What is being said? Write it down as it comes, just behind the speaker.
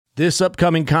This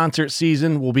upcoming concert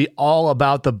season will be all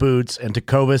about the boots, and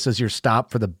Tecovas is your stop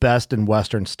for the best in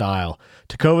Western style.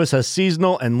 Tecovas has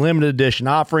seasonal and limited edition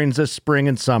offerings this spring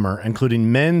and summer,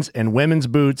 including men's and women's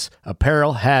boots,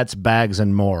 apparel, hats, bags,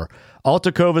 and more. All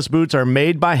Tecovas boots are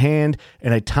made by hand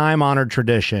in a time-honored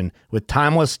tradition with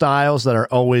timeless styles that are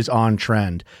always on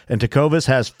trend. And Tecovas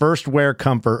has first wear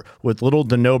comfort with little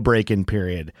to no break-in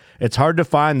period. It's hard to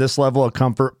find this level of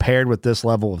comfort paired with this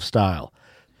level of style.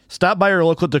 Stop by your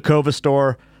local Tecovas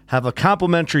store, have a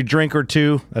complimentary drink or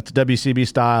two, that's WCB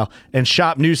style, and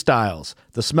shop new styles.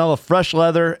 The smell of fresh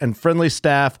leather and friendly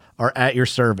staff are at your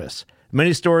service.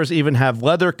 Many stores even have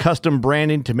leather custom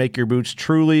branding to make your boots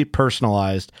truly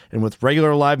personalized. And with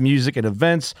regular live music and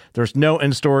events, there's no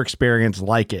in-store experience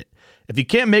like it. If you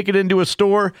can't make it into a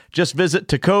store, just visit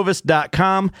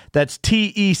tecovas.com. That's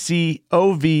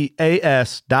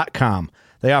TECOVAS.com.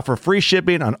 They offer free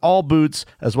shipping on all boots,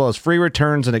 as well as free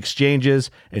returns and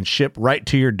exchanges, and ship right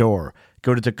to your door.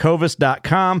 Go to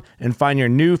tecovas.com and find your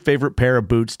new favorite pair of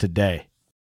boots today.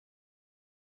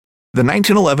 The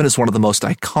 1911 is one of the most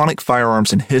iconic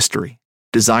firearms in history.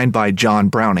 Designed by John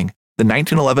Browning, the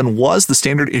 1911 was the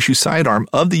standard issue sidearm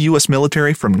of the U.S.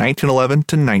 military from 1911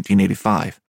 to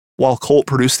 1985. While Colt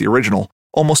produced the original,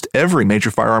 almost every major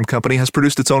firearm company has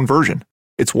produced its own version.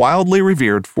 It's wildly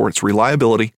revered for its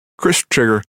reliability, crisp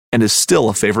trigger, and is still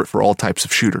a favorite for all types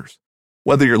of shooters.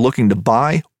 Whether you're looking to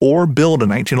buy or build a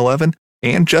 1911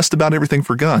 and just about everything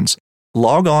for guns,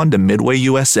 log on to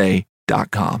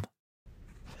midwayusa.com.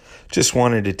 Just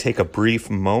wanted to take a brief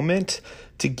moment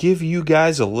to give you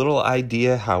guys a little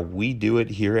idea how we do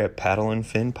it here at Paddle and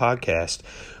Fin Podcast.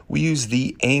 We use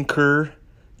the Anchor.fm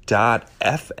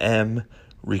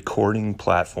recording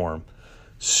platform.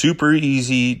 Super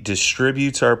easy,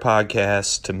 distributes our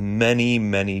podcast to many,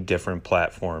 many different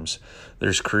platforms.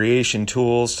 There's creation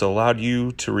tools to allow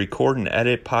you to record and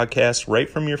edit podcasts right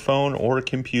from your phone or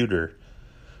computer.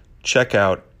 Check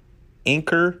out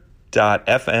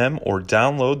Anchor.fm or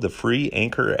download the free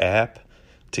Anchor app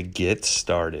to get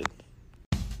started.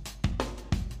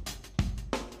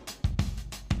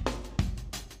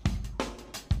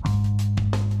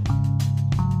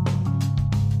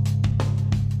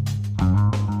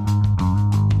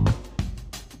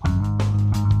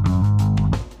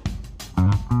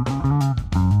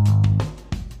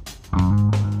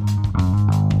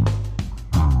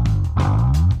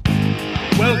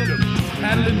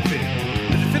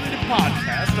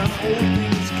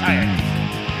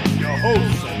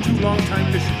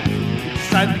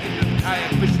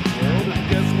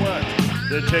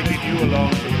 Taking you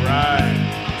along for the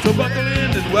ride. So buckle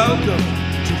in and welcome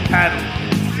to Paddle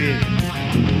and Fin.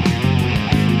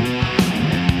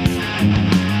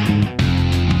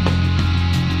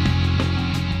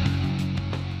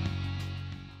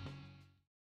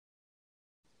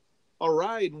 All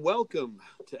right, welcome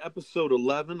to episode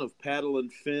 11 of Paddle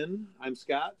and Fin. I'm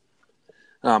Scott.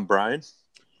 I'm Brian.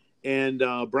 And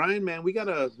Brian, man, we got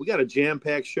a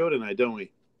jam-packed show tonight, don't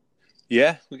we?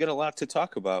 Yeah, we got a lot to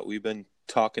talk about. We've been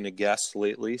talking to guests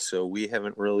lately, so we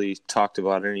haven't really talked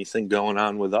about anything going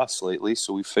on with us lately,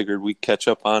 so we figured we'd catch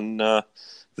up on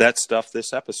that stuff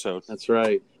this episode. That's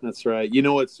right. You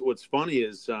know, what's funny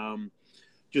is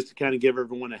just to kind of give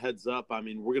everyone a heads up, I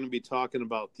mean, we're going to be talking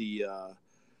about the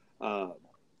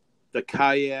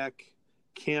kayak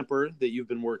camper that you've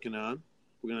been working on.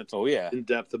 We're going to talk in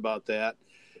depth about that.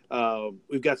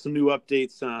 We've got some new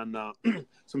updates on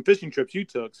some fishing trips you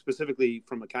took, specifically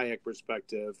from a kayak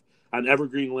perspective, on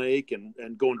Evergreen Lake and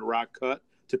going to Rock Cut,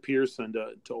 to Pierce, and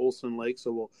to Olson Lake.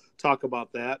 So we'll talk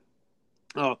about that.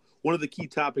 One of the key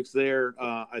topics there,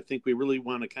 I think we really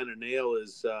want to kind of nail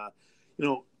is,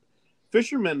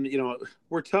 fishermen,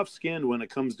 we're tough-skinned when it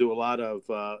comes to a lot of,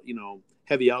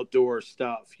 heavy outdoor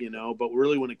stuff, but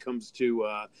really when it comes to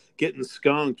getting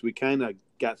skunked, we kind of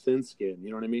got thin-skinned. You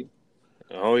know what I mean?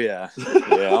 Oh, yeah.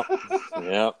 Yeah.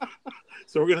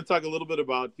 So we're going to talk a little bit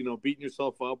about, beating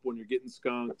yourself up when you're getting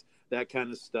skunked, that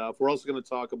kind of stuff. We're also going to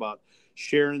talk about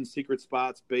sharing secret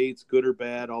spots, baits, good or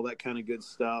bad, all that kind of good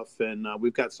stuff. And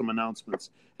we've got some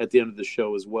announcements at the end of the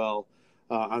show as well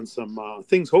on some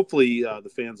things hopefully the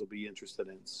fans will be interested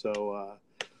in. So a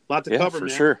lot to cover, for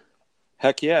man. Sure.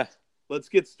 Heck yeah. Let's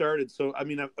get started. So, I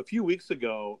mean, a few weeks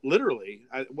ago, literally,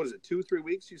 2-3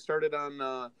 weeks, you started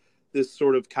on this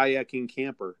sort of kayaking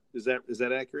camper. Is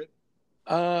that accurate?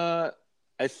 I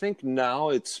think now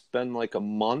it's been like a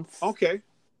month. Okay.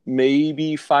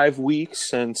 Maybe 5 weeks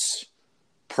since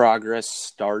progress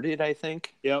started, I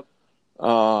think. Yep.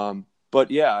 But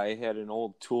yeah, I had an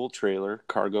old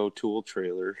cargo tool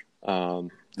trailer,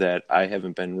 that I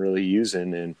haven't been really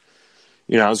using. And,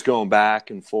 I was going back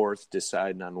and forth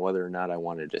deciding on whether or not I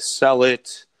wanted to sell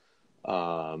it,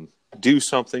 do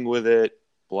something with it,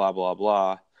 blah, blah,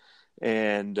 blah.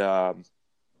 And,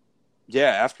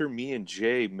 after me and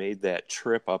Jay made that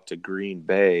trip up to Green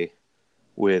Bay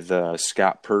with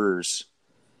Scott Purrs,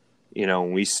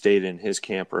 we stayed in his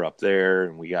camper up there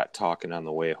and we got talking on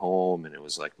the way home, and it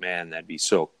was like, man, that'd be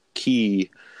so key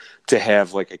to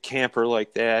have like a camper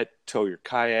like that, tow your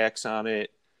kayaks on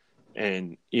it,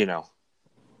 and,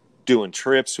 doing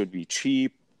trips would be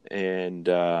cheap, and,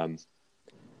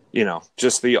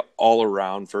 just the all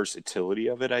around versatility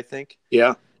of it, I think.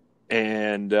 Yeah.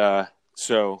 And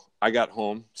so I got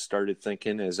home, started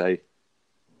thinking, as I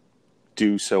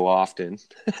do so often.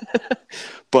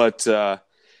 But so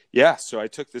I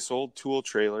took this old tool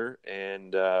trailer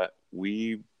and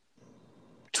we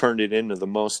turned it into the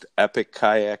most epic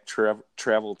kayak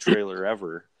travel trailer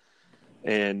ever.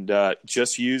 And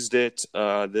just used it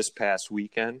this past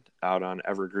weekend out on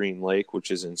Evergreen Lake,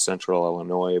 which is in central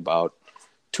Illinois, about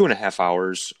 2.5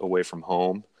 hours away from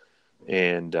home.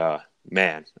 And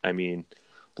man, I mean,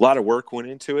 a lot of work went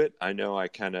into it. I know I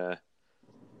kind of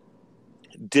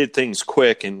did things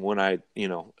quick, and when I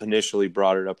initially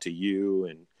brought it up to you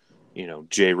and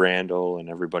Jay Randall and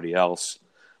everybody else,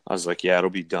 I was like, yeah, it'll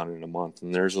be done in a month.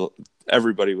 And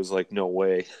everybody was like, no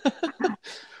way.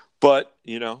 But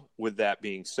with that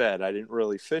being said, I didn't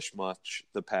really fish much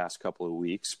the past couple of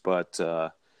weeks, but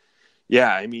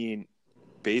I mean,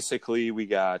 basically we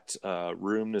got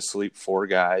room to sleep 4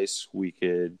 guys. We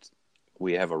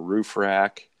have a roof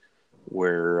rack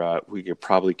where we could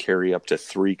probably carry up to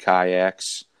 3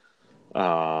 kayaks. We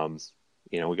got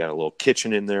a little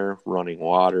kitchen in there, running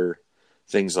water,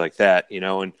 things like that,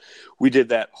 and we did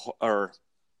that, or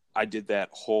I did that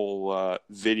whole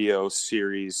video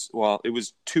series. Well, it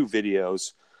was 2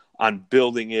 videos on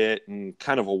building it and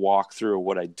kind of a walkthrough of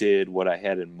what I did, what I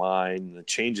had in mind, the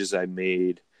changes I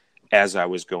made as I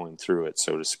was going through it,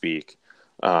 so to speak.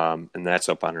 And that's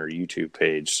up on our YouTube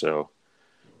page. So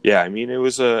yeah, I mean, it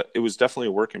was definitely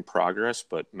a work in progress,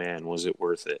 but man, was it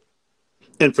worth it.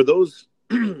 And for those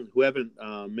who haven't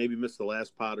maybe missed the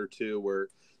last pod or two where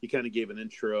you kind of gave an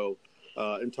intro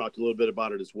and talked a little bit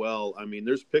about it as well. I mean,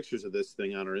 there's pictures of this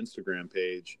thing on our Instagram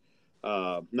page,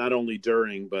 not only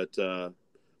during, but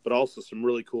also some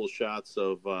really cool shots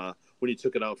of when you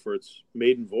took it out for its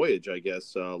maiden voyage, I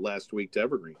guess, last week to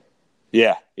Evergreen.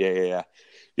 Yeah.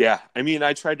 I mean,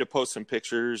 I tried to post some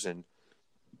pictures, and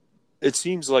it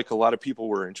seems like a lot of people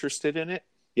were interested in it.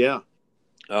 Yeah.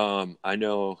 I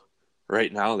know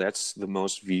right now that's the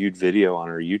most viewed video on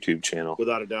our YouTube channel.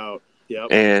 Without a doubt. Yep.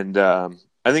 And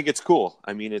I think it's cool.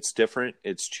 I mean, it's different.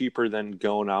 It's cheaper than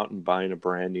going out and buying a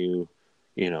brand new,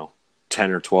 $10,000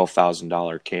 or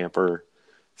 $12,000 camper.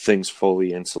 Things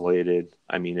fully insulated.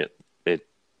 I mean,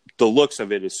 the looks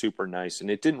of it is super nice, and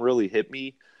it didn't really hit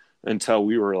me until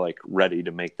we were like ready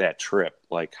to make that trip,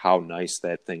 like how nice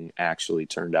that thing actually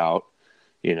turned out.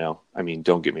 I mean,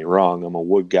 don't get me wrong, I'm a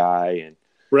wood guy, and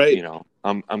right.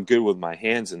 I'm good with my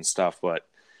hands and stuff, but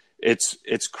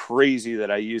it's crazy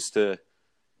that I used to,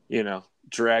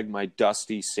 drag my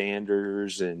dusty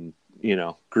sanders and,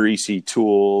 greasy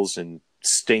tools, and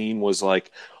stain was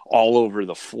like all over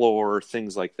the floor,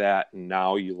 things like that. And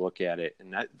now you look at it,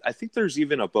 and I think there's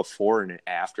even a before and an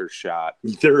after shot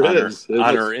there on is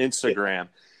on our Instagram.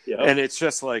 Yeah. And it's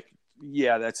just like,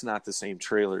 yeah, that's not the same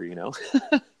trailer,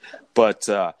 but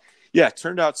it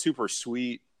turned out super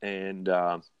sweet, and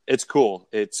it's cool.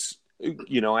 It's,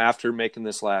 after making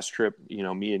this last trip,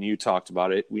 me and you talked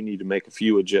about it. We need to make a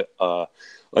few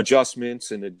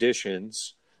adjustments and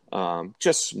additions,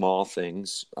 just small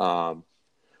things.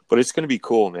 But it's going to be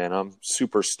cool, man. I'm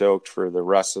super stoked for the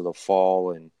rest of the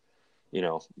fall, and,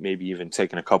 maybe even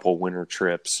taking a couple winter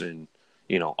trips, and,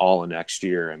 all of next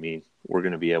year. I mean, we're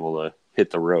going to be able to hit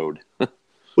the road.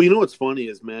 Well, what's funny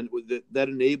is, man, that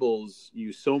enables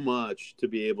you so much to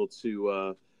be able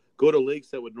to go to lakes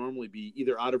that would normally be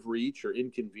either out of reach or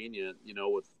inconvenient,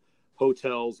 with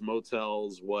hotels,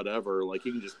 motels, whatever. Like,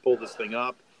 you can just pull this thing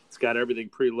up. It's got everything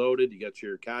preloaded. You got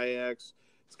your kayaks.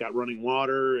 It's got running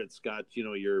water. It's got,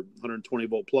 your 120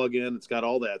 volt plug-in. It's got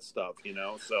all that stuff,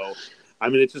 So, I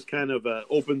mean, it just kind of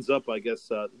opens up, I guess,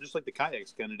 just like the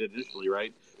kayaks kind of did initially,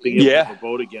 right? Being able to have a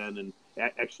boat again and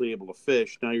actually able to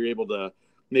fish. Now you're able to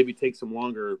maybe take some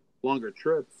longer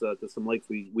trips to some lakes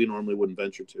we normally wouldn't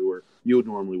venture to, or you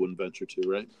normally wouldn't venture to,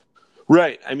 right?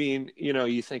 Right. I mean,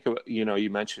 you think of, you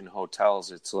mentioned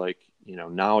hotels. It's like,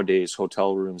 nowadays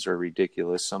hotel rooms are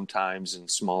ridiculous. Sometimes in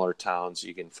smaller towns,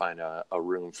 you can find a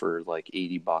room for like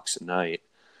 $80 a night,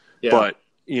 but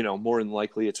more than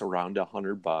likely it's around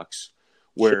 $100.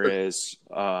 Whereas,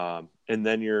 and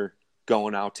then you're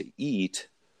going out to eat,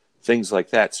 things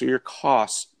like that. So your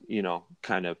costs,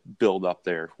 kind of build up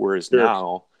there. Whereas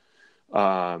now,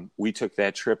 we took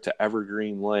that trip to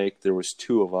Evergreen Lake. There was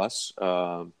 2 of us,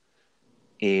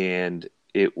 and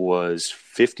it was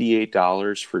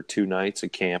 $58 for 2 nights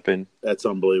of camping. That's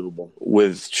unbelievable.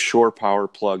 With shore power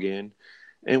plug-in.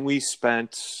 And we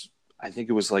spent, I think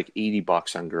it was like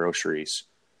 $80 on groceries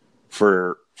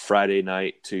for Friday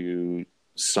night to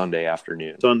Sunday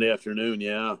afternoon.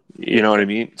 Yeah. You know what I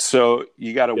mean? So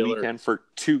you got a weekend for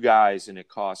 2 guys, and it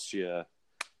costs you,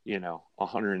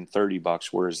 $130,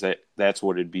 whereas that's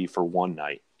what it'd be for 1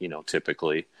 night,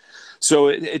 typically. So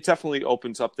it definitely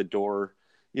opens up the door,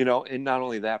 and not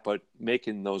only that, but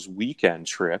making those weekend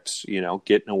trips,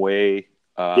 getting away,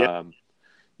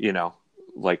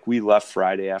 like we left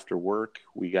Friday after work.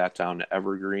 We got down to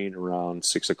Evergreen around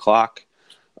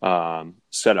 6:00,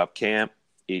 set up camp,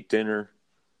 ate dinner,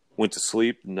 went to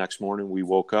sleep. The next morning we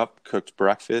woke up, cooked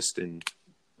breakfast, and,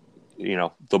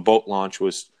 the boat launch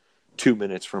was 2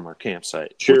 minutes from our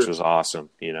campsite, which was awesome,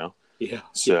 Yeah.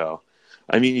 So,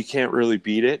 I mean, you can't really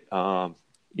beat it.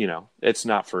 It's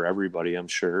not for everybody, I'm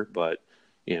sure, but,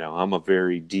 I'm a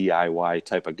very DIY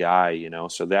type of guy,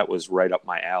 so that was right up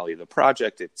my alley. The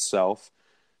project itself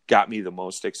got me the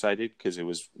most excited because it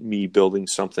was me building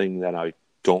something that I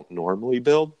don't normally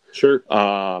build. Sure.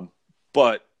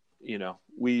 But,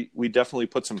 we definitely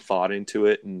put some thought into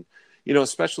it. And,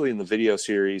 especially in the video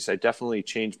series, I definitely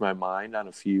changed my mind on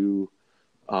a few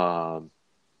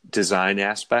design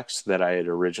aspects that I had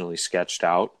originally sketched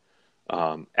out.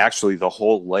 Actually, the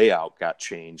whole layout got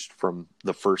changed from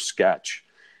the first sketch,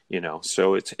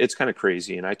 so it's kind of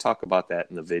crazy. And I talk about that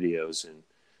in the videos. And,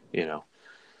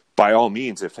 by all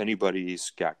means, if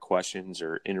anybody's got questions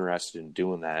or interested in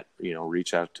doing that,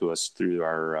 reach out to us through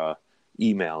our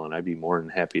email, and I'd be more than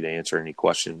happy to answer any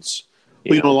questions.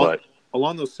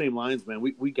 Along those same lines, man,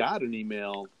 we got an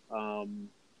email.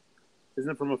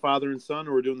 Isn't it from a father and son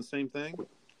who are doing the same thing?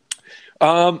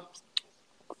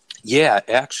 Yeah,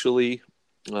 actually,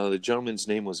 the gentleman's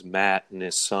name was Matt and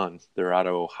his son. They're out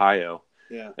of Ohio.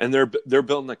 Yeah, and they're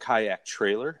building a kayak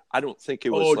trailer. I don't think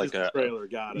it was like a trailer.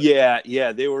 Got it.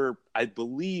 Yeah. They were, I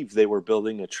believe, they were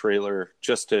building a trailer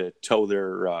just to tow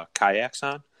their kayaks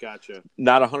on. Gotcha.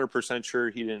 Not 100% sure.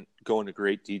 He didn't go into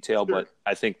great detail, Sure. But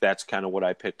I think that's kind of what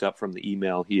I picked up from the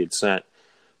email he had sent.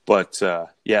 But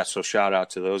yeah, so shout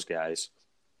out to those guys.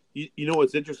 You know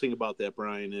what's interesting about that,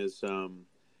 Brian, is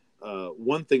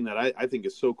one thing that I think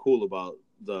is so cool about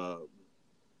the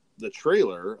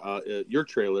trailer, your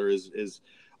trailer, is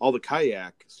all the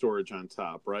kayak storage on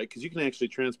top, right? Because you can actually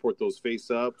transport those face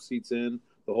up, seats in,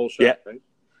 the whole shop, right?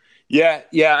 Yeah.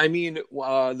 I mean,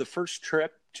 the first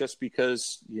trip, just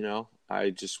because,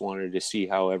 I just wanted to see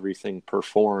how everything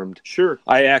performed. Sure.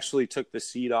 I actually took the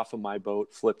seat off of my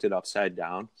boat, flipped it upside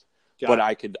down,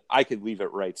 I could leave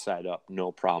it right side up,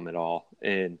 no problem at all.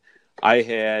 And I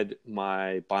had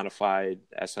my Bonafide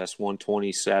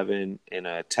SS127 and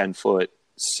a 10-foot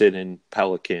sit-in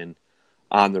Pelican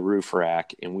on the roof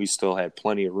rack, and we still had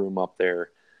plenty of room up there.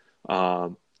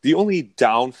 The only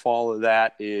downfall of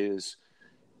that is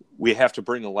we have to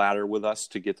bring a ladder with us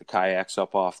to get the kayaks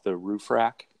up off the roof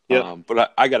rack. Yep.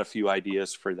 But I got a few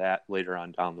ideas for that later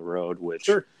on down the road, which,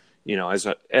 sure.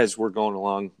 As we're going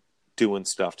along doing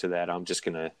stuff to that, I'm just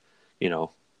going to,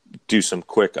 do some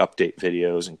quick update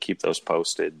videos and keep those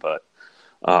posted. But,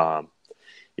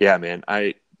 yeah, man,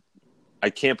 I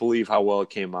can't believe how well it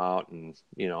came out, and,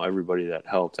 everybody that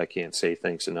helped, I can't say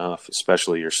thanks enough,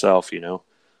 especially yourself,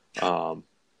 Well,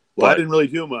 I didn't really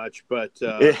do much, but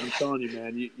I'm telling you,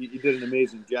 man, you did an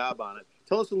amazing job on it.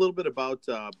 Tell us a little bit about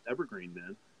Evergreen,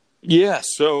 man. Yeah,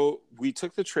 so we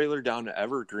took the trailer down to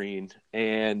Evergreen,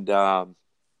 and,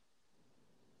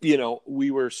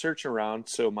 we were searching around.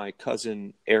 So my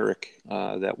cousin Eric,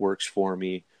 that works for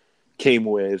me, came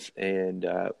with, and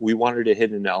we wanted to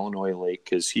hit an Illinois lake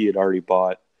because he had already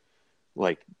bought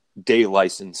like day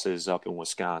licenses up in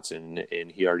Wisconsin,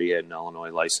 and he already had an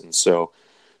Illinois license. So,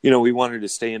 we wanted to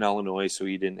stay in Illinois so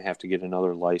he didn't have to get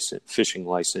another fishing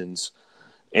license.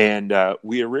 And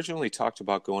we originally talked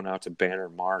about going out to Banner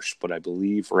Marsh, but I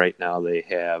believe right now they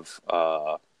have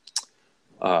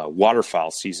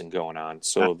waterfowl season going on.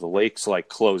 So the lake's like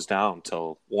closed down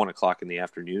till 1:00 in the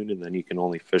afternoon, and then you can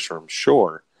only fish from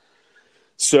shore.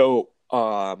 So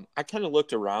I kind of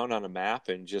looked around on a map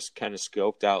and just kind of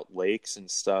scoped out lakes and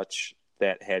such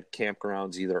that had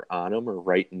campgrounds either on them or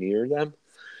right near them.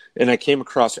 And I came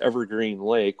across Evergreen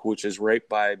Lake, which is right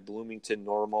by Bloomington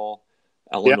Normal,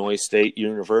 Illinois State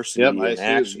University. Yep,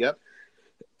 I see.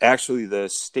 Actually, the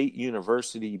State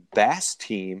University bass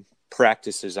team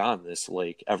practices on this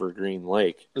lake, Evergreen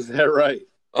Lake. Is that right?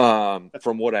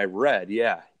 From what I read,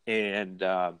 yeah. And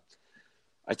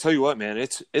I tell you what, man,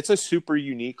 it's a super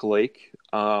unique lake.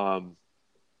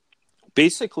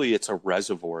 Basically, it's a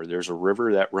reservoir. There's a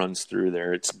river that runs through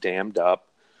there. It's dammed up,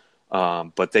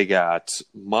 but they got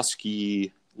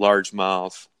muskie,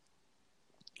 largemouth,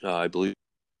 I believe,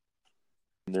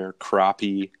 in there,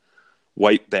 crappie,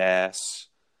 white bass,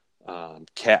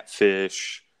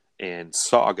 catfish, and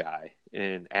sawguy.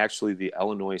 And actually, the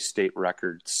Illinois state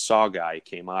record sawguy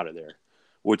came out of there,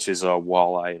 which is a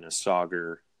walleye and a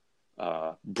sauger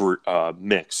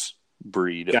mix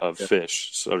breed of fish,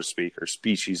 so to speak, or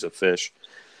species of fish.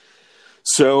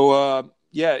 So,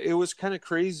 yeah, it was kind of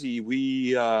crazy.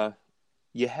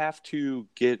 You have to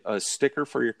get a sticker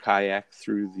for your kayak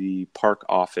through the park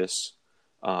office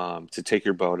to take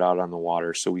your boat out on the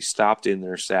water. So we stopped in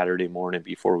there Saturday morning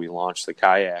before we launched the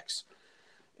kayaks,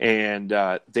 and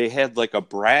they had like a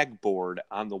brag board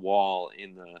on the wall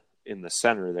in the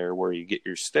center there where you get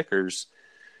your stickers,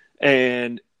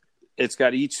 and it's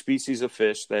got each species of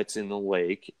fish that's in the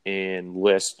lake and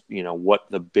list, what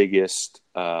the biggest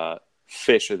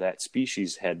fish of that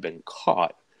species had been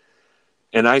caught.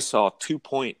 And I saw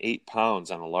 2.8 pounds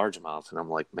on a largemouth, and I'm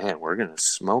like, man, we're going to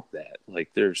smoke that.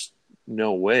 Like, there's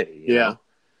no way. You know?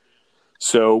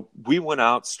 So we went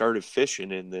out, started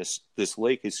fishing, and this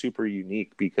lake is super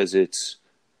unique because it's,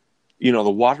 the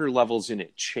water levels in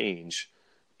it change,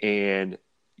 and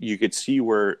you could see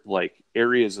where like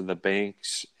areas of the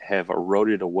banks have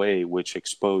eroded away, which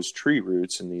expose tree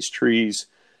roots, and these trees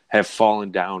have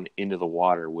fallen down into the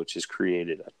water, which has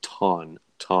created a ton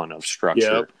of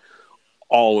structure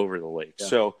all over the lake. Yeah.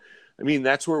 So, I mean,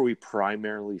 that's where we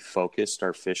primarily focused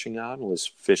our fishing on, was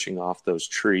fishing off those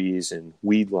trees and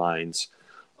weed lines,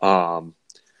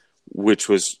 which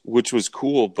was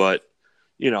cool. But,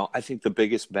 I think the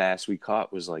biggest bass we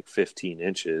caught was like 15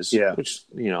 inches, which,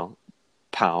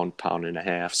 pound and a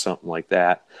half, something like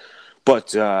that. But,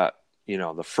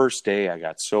 the first day I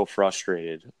got so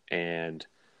frustrated, and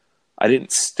I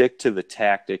didn't stick to the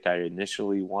tactic I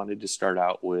initially wanted to start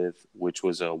out with, which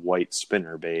was a white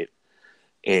spinner bait.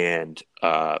 And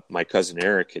my cousin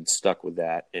Eric had stuck with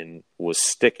that and was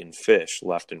sticking fish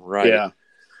left and right. Yeah.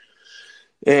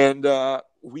 And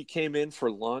we came in for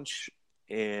lunch,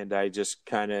 and I just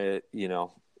kind of,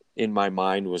 in my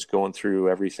mind was going through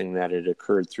everything that had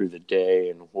occurred through the day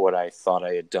and what I thought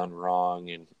I had done wrong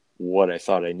and what I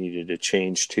thought I needed to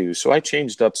change to. So I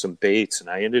changed up some baits, and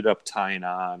I ended up tying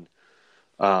on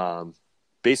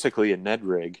basically a Ned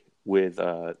rig with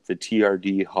the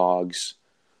TRD Hogs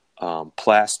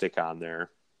plastic on there,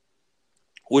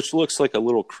 which looks like a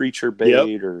little creature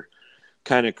bait or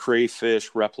kind of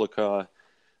crayfish replica.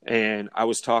 And I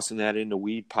was tossing that into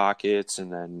weed pockets,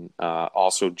 and then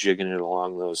also jigging it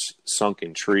along those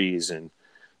sunken trees. And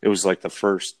it was like the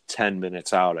first 10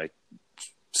 minutes out, I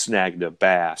snagged a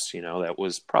bass, that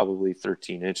was probably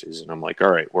 13 inches. And I'm like,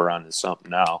 all right, we're on to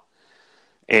something now.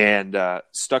 And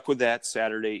stuck with that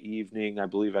Saturday evening. I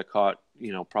believe I caught,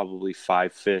 probably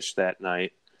 5 fish that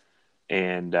night.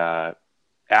 And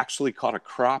actually caught a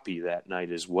crappie that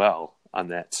night as well on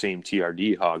that same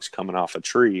TRD Hogs coming off a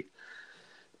tree.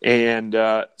 And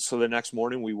so the next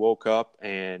morning we woke up,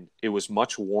 and it was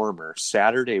much warmer.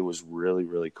 Saturday was really,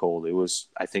 really cold.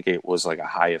 I think it was like a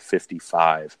high of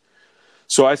 55.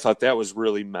 So I thought that was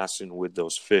really messing with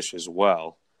those fish as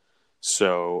well.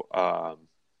 So,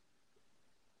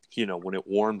 when it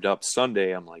warmed up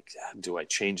Sunday, I'm like, do I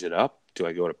change it up? Do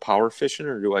I go to power fishing,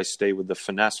 or do I stay with the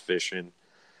finesse fishing?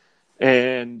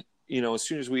 And, as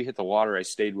soon as we hit the water, I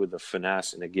stayed with the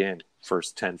finesse. And again,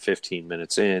 first 10, 15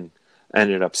 minutes in,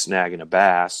 ended up snagging a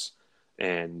bass,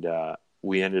 and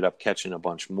we ended up catching a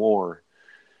bunch more.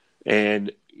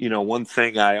 And, one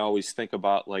thing I always think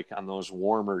about, like on those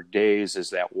warmer days,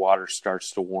 is that water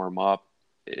starts to warm up.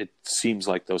 It seems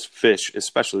like those fish,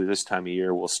 especially this time of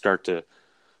year, will start to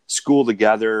school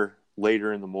together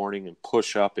later in the morning and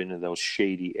push up into those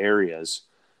shady areas,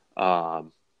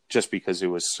 just because it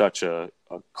was such a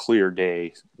clear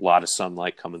day, a lot of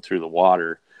sunlight coming through the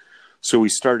water. So we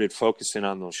started focusing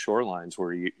on those shorelines where,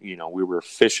 we were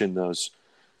fishing those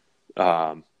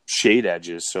shade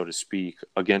edges, so to speak,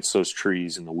 against those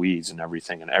trees and the weeds and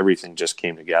everything just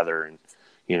came together. And,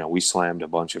 we slammed a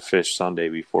bunch of fish Sunday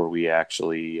before we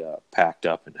actually packed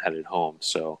up and headed home.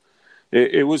 So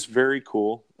it was very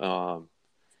cool.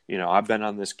 I've been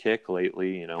on this kick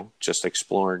lately, just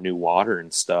exploring new water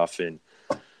and stuff. And,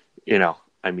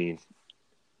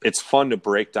 it's fun to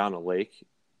break down a lake.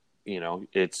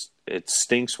 It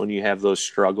stinks when you have those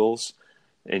struggles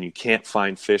and you can't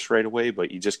find fish right away,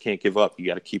 but you just can't give up. You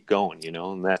got to keep going,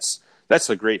 and that's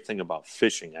the great thing about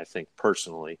fishing, I think,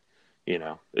 personally,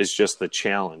 It's just the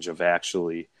challenge of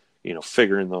actually,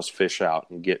 figuring those fish out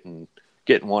and getting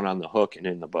one on the hook and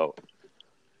in the boat.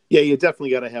 Yeah, you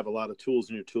definitely got to have a lot of tools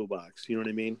in your toolbox. You know what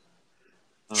I mean?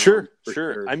 Sure.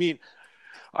 I mean,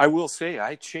 I will say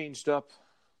I changed up,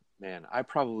 man. I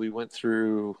probably went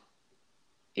through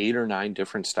 8 or 9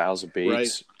 different styles of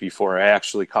baits before I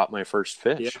actually caught my first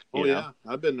fish. Yeah.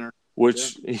 I've been there.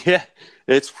 Which,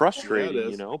 it's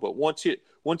frustrating, but once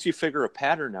you figure a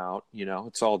pattern out,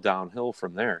 it's all downhill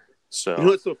from there. So,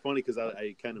 it's so funny because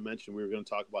I kind of mentioned we were going to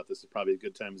talk about this. Is probably a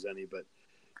good time as any, but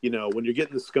when you're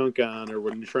getting the skunk on, or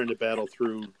when you're trying to battle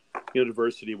through,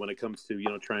 diversity when it comes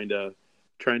to,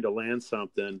 trying to land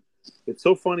something, it's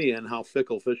so funny and how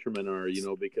fickle fishermen are,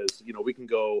 because, we can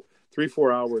go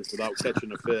 3-4 hours without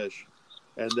catching a fish,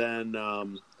 and then,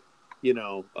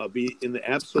 be in the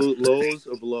absolute lows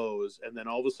of lows, and then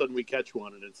all of a sudden we catch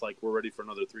one, and it's like we're ready for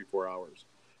another 3-4 hours.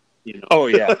 Oh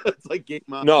yeah, it's like game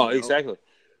on. No, exactly.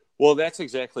 Well, that's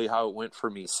exactly how it went for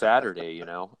me Saturday.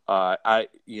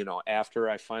 After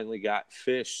I finally got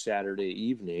fish Saturday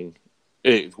evening,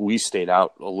 we stayed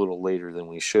out a little later than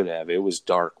we should have. It was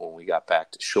dark when we got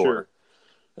back to shore,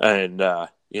 and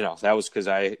that was because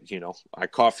I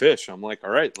caught fish. I'm like, all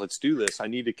right, let's do this. I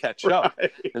need to catch up,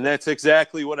 and that's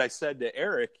exactly what I said to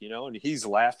Eric. And he's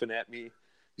laughing at me.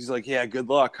 He's like, yeah, good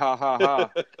luck, ha ha ha,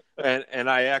 and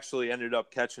I actually ended up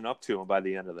catching up to him by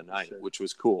the end of the night, which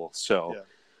was cool. So. Yeah.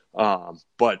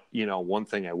 But one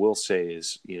thing I will say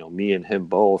is, me and him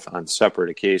both on separate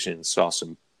occasions saw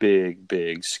some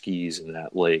big skis in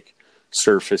that lake,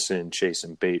 surfacing,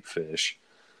 chasing bait fish.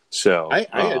 So I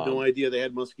had no idea they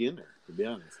had muskie in there, to be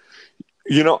honest.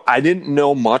 I didn't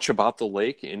know much about the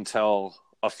lake until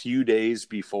a few days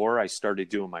before I started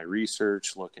doing my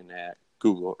research, looking at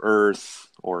Google Earth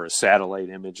or a satellite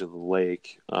image of the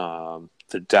lake,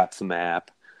 the depth map,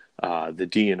 the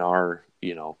DNR,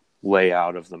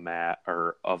 layout of the map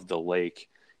or of the lake,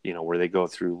 where they go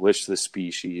through, list the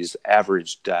species,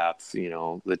 average depth,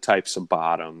 the types of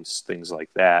bottoms, things like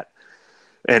that.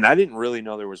 And I didn't really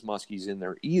know there was muskies in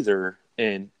there either.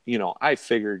 And, I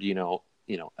figured,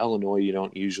 Illinois, you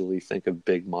don't usually think of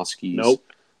big muskies. Nope.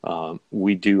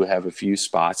 We do have a few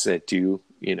spots that do,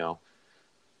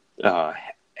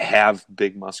 have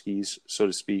big muskies, so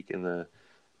to speak, in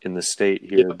the state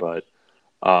here. Yeah. But,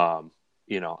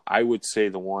 I would say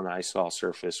the one I saw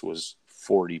surface was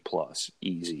 40 plus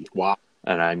easy. Wow.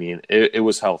 And I mean, it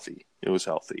was healthy. It was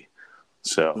healthy.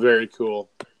 So very cool.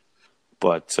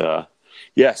 But, so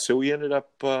we ended up,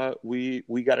 we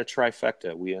got a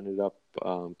trifecta. We ended up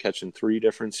catching 3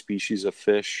 different species of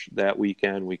fish that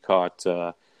weekend. We caught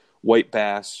white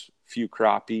bass, few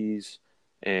crappies,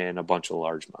 and a bunch of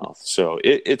largemouth. So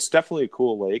it's definitely a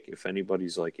cool lake. If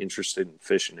anybody's like interested in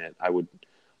fishing it, I would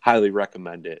highly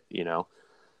recommend it,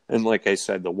 And like I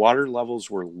said, the water levels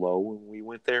were low when we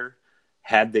went there.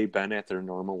 Had they been at their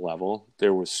normal level,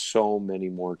 there was so many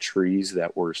more trees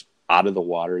that were out of the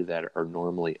water that are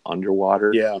normally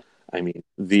underwater. Yeah. I mean,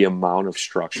 the amount of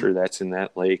structure that's in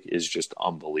that lake is just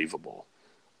unbelievable.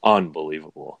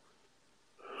 Unbelievable.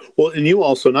 Well, and you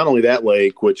also, not only that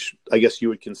lake, which I guess you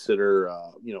would consider,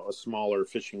 a smaller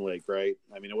fishing lake, right?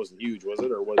 I mean, it wasn't huge, was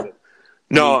it? Or was it?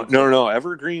 No.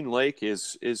 Evergreen Lake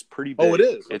is pretty big. Oh, it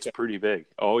is? Okay. It's pretty big.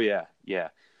 Oh, yeah. Yeah.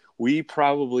 We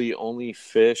probably only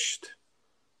fished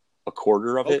a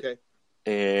quarter of it.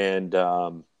 And,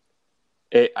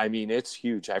 it's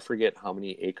huge. I forget how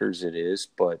many acres it is,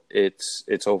 but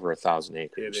it's over 1,000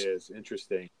 acres. It is.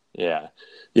 Interesting. Yeah.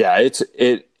 Yeah.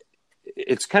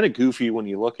 It's kind of goofy when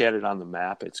you look at it on the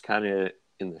map. It's kind of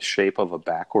in the shape of a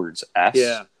backwards S.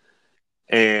 Yeah.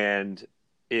 And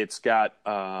it's got,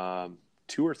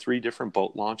 2 or 3 different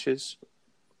boat launches,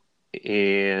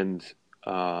 and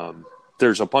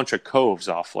there's a bunch of coves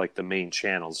off like the main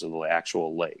channels of the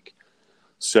actual lake.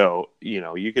 So,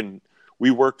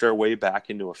 we worked our way back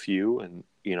into a few, and,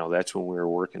 that's when we were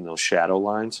working those shadow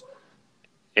lines.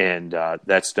 And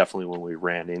that's definitely when we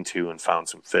ran into and found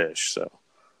some fish. So,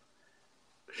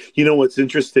 what's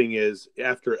interesting is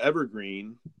after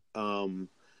Evergreen, you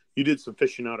did some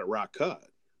fishing out at Rock Cut.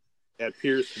 At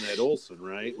Pierce and at Olson,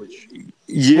 right? Which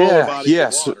water,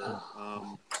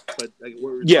 but what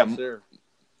were there?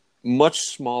 Much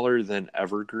smaller than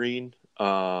Evergreen.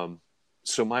 So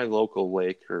my local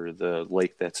lake, or the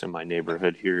lake that's in my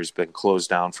neighborhood here, has been closed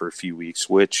down for a few weeks,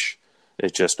 which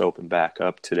it just opened back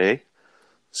up today.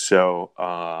 So,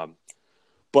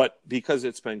 but because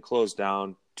it's been closed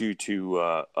down due to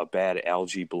a bad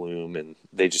algae bloom, and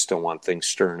they just don't want things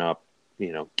stirring up,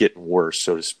 getting worse,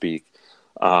 so to speak.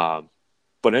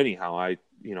 But anyhow, I,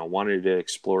 wanted to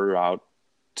explore out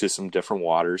to some different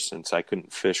waters since I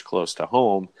couldn't fish close to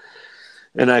home.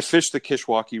 And I fished the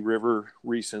Kishwaukee River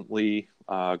recently.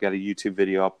 Got a YouTube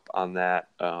video up on that,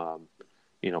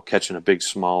 catching a big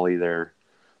smallie there.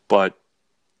 But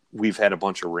we've had a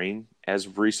bunch of rain as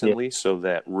of recently, so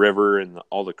that river and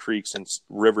all the creeks and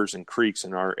rivers and creeks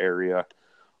in our area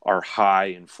are high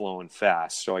and flowing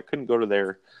fast. So I couldn't go to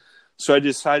there. So I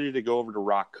decided to go over to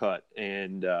Rock Cut.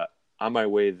 And on my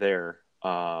way there,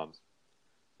 I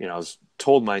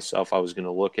told myself I was going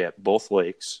to look at both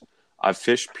lakes. I've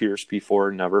fished Pierce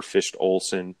before, never fished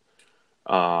Olson.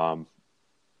 And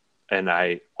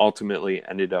I ultimately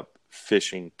ended up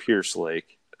fishing Pierce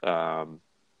Lake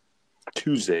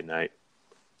Tuesday night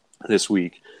this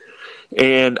week.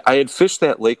 And I had fished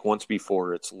that lake once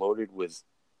before. It's loaded with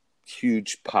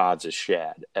huge pods of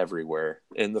shad everywhere.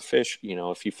 And the fish,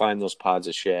 if you find those pods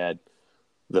of shad,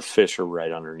 the fish are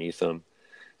right underneath them.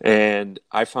 And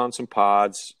I found some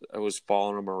pods. I was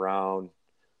following them around,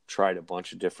 tried a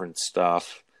bunch of different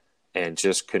stuff, and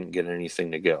just couldn't get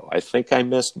anything to go. I think I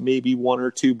missed maybe 1 or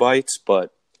 2 bites,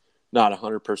 but not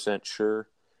 100% sure.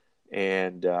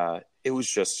 And it was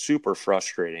just super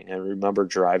frustrating. I remember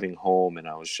driving home, and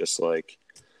I was just like,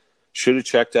 should have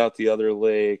checked out the other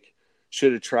lake,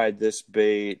 should have tried this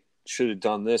bait, should have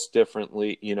done this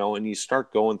differently, and you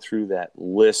start going through that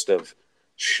list of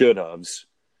should-haves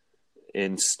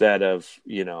instead of,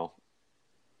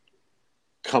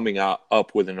 coming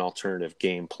up with an alternative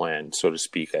game plan, so to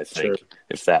speak, I think, sure.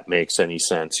 If that makes any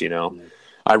sense,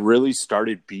 I really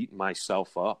started beating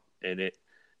myself up, and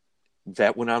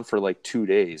that went on for like 2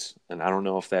 days. And I don't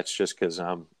know if that's just because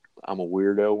I'm a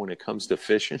weirdo when it comes to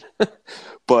fishing,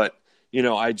 but,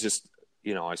 I just,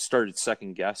 I started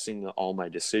second guessing all my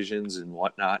decisions and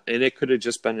whatnot. And it could have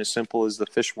just been as simple as the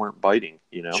fish weren't biting,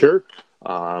 Sure.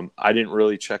 I didn't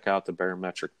really check out the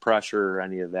barometric pressure or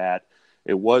any of that.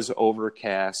 It was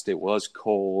overcast. It was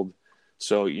cold.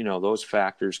 So, those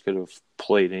factors could have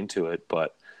played into it.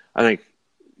 But I think,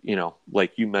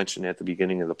 like you mentioned at the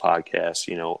beginning of the podcast,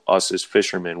 us as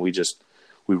fishermen, we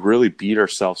really beat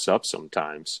ourselves up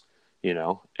sometimes,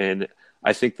 and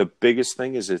I think the biggest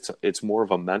thing is it's more of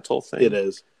a mental thing. It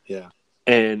is. Yeah.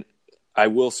 And I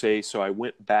will say, so I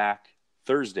went back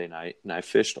Thursday night and I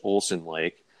fished Olson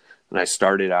Lake, and I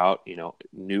started out,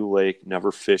 new lake,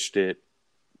 never fished it,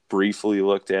 briefly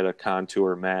looked at a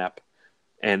contour map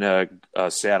and a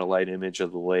satellite image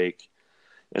of the lake.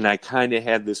 And I kind of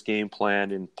had this game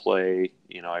plan in play.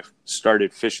 I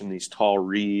started fishing these tall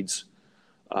reeds,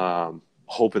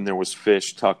 hoping there was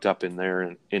fish tucked up in there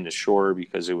and in the shore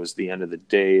because it was the end of the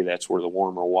day. That's where the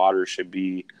warmer water should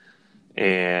be.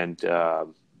 And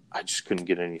I just couldn't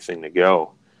get anything to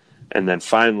go. And then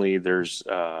finally there's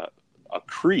a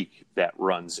creek that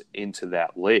runs into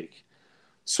that lake.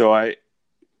 So I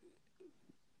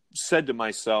said to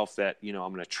myself that, I'm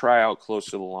going to try out close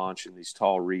to the launch in these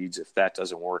tall reeds. If that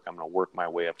doesn't work, I'm going to work my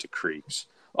way up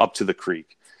to the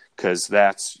creek. Cause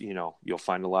that's, you'll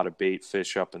find a lot of bait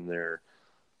fish up in there,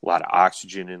 a lot of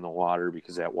oxygen in the water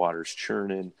because that water's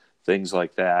churning, things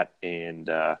like that. And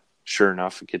sure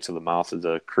enough, it gets to the mouth of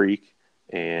the creek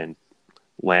and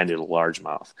landed a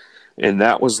largemouth. And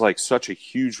that was like such a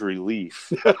huge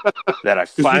relief that I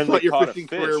finally caught a fish.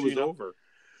 Career was over.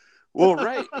 Well,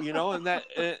 right.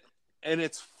 And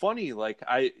it's funny. Like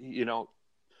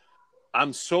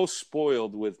I'm so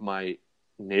spoiled with my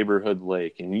neighborhood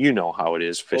lake, and how it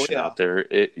is fishing out there.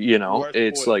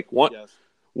 It's like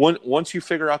once you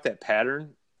figure out that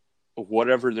pattern of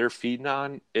whatever they're feeding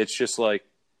on, it's just like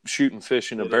shooting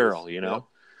fish in a barrel, Yep.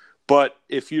 But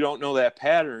if you don't know that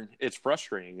pattern, it's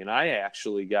frustrating. And I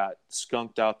actually got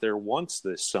skunked out there once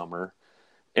this summer,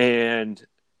 and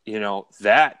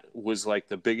that was like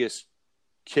the biggest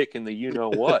kick in the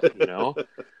what,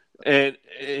 and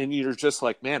you're just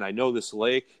like, man, I know this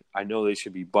lake, I know they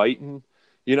should be biting,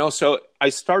 so I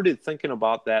started thinking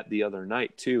about that the other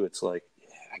night too. It's like,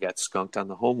 I got skunked on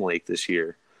the home lake this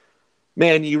year,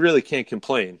 man. You really can't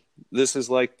complain. This is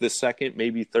like the second,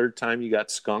 maybe third time you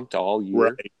got skunked all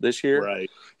year this year. Right.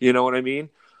 You know what I mean?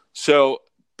 So,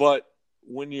 but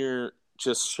when you're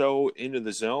just so into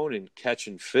the zone and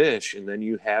catching fish, and then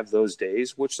you have those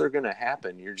days, which they're going to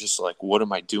happen, you're just like, what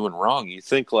am I doing wrong? You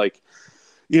think like,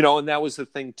 and that was the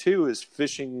thing too, is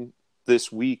fishing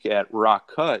this week at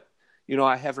Rock Cut.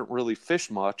 I haven't really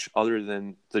fished much other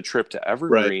than the trip to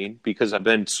Evergreen because I've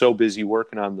been so busy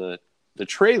working on the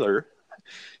trailer.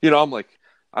 I'm like,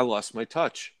 I lost my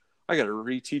touch. I got to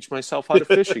reteach myself how to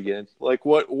fish again. Like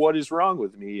what is wrong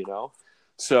with me?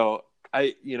 So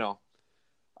I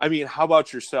mean, how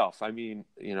about yourself? I mean,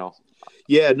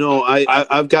 Yeah, no,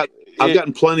 I've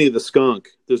gotten plenty of the skunk.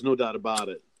 There's no doubt about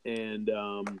it. And,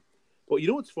 well,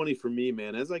 what's funny for me,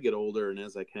 man, as I get older and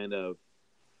as I kind of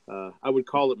I would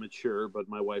call it mature, but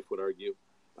my wife would argue.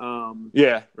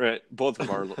 Yeah, right. Both of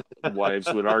our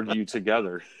wives would argue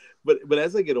together. But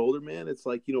as I get older, man, it's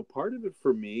like, part of it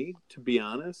for me, to be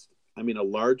honest, I mean, a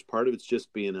large part of it's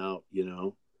just being out,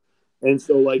 And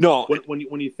so, like, No,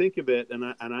 when you think of it,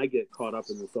 and I get caught up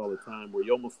in this all the time, where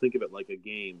you almost think of it like a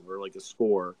game or like a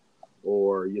score,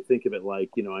 or you think of it like,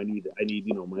 I need,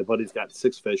 my buddy's got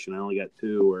 6 fish and I only got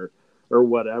 2, or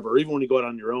whatever. Or even when you go out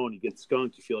on your own, you get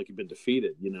skunked, you feel like you've been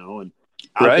defeated, and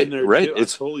I've been there too.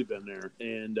 I've totally been there.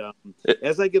 And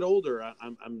as I get older,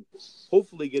 I'm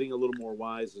hopefully getting a little more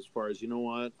wise as far as, I'm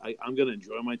going to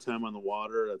enjoy my time on the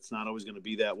water. That's not always going to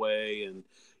be that way. And,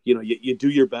 you do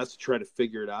your best to try to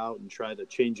figure it out and try to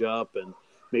change up and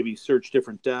maybe search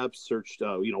different depths,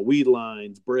 weed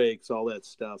lines, breaks, all that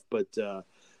stuff. But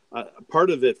part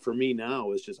of it for me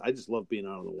now is I just love being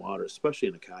out on the water, especially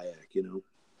in a kayak,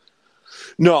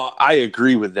 No, I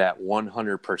agree with that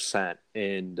 100%.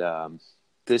 And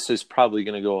this is probably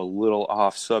going to go a little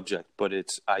off subject, but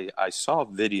I saw a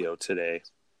video today,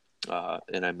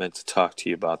 and I meant to talk to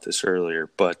you about this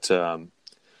earlier, but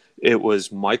it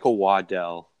was Michael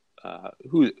Waddell,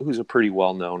 who's a pretty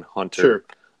well-known hunter.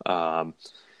 Sure.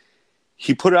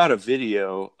 He put out a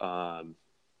video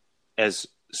as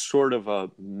sort of a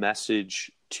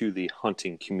message to the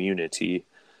hunting community.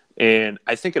 And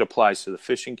I think it applies to the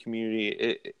fishing community.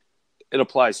 It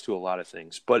applies to a lot of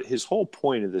things. But his whole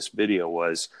point of this video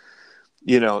was,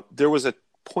 there was a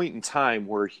point in time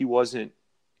where he wasn't,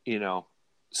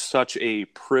 such a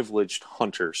privileged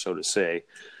hunter, so to say,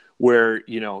 where,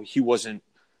 he wasn't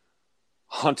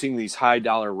hunting these high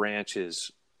dollar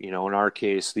ranches, in our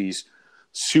case, these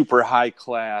super high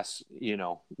class,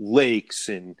 lakes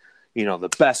and, the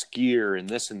best gear and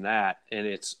this and that. And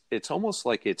it's almost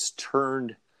like it's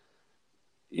turned,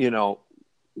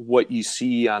 what you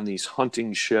see on these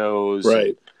hunting shows,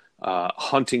 right? And,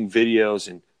 hunting videos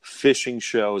and fishing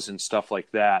shows and stuff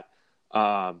like that,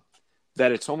 that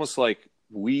it's almost like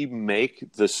we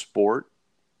make the sport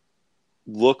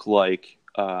look like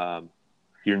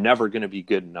you're never going to be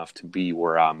good enough to be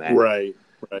where I'm at. Right.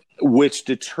 Which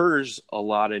deters a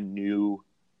lot of new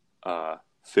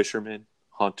fishermen,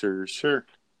 hunters, sure,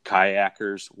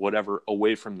 kayakers, whatever,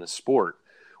 away from the sport.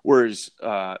 Whereas,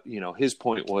 his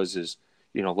point is,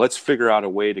 let's figure out a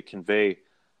way to convey,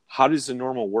 how does the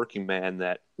normal working man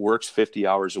that works 50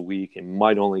 hours a week and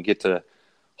might only get to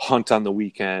hunt on the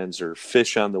weekends or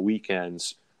fish on the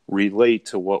weekends relate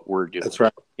to what we're doing? That's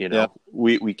right.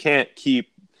 We can't keep,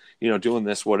 doing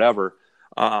this, whatever.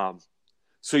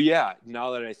 So yeah,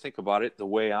 now that I think about it, the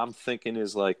way I'm thinking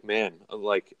is like, man,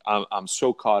 like I'm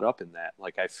so caught up in that.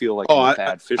 Like I feel like I'm a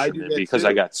bad fisherman because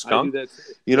I got skunked.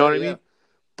 You know what I mean?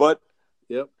 But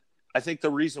yep. I think the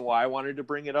reason why I wanted to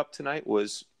bring it up tonight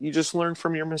was you just learn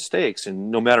from your mistakes, and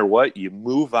no matter what, you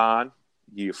move on,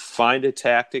 you find a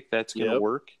tactic that's going to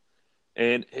work,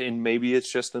 and maybe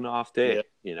it's just an off day,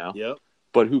 Yep.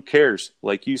 But who cares?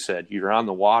 Like you said, you're on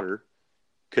the water.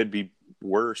 Could be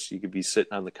worse. You could be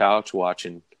sitting on the couch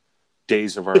watching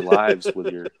Days of Our Lives with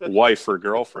your wife or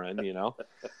girlfriend,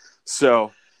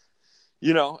 So,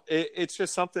 it's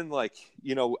just something like,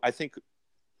 I think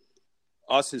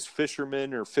us as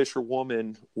fishermen or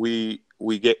fisherwomen, we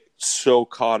get so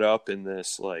caught up in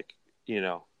this, like,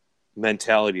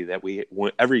 mentality that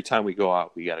every time we go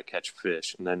out, we got to catch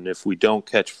fish. And then if we don't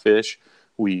catch fish,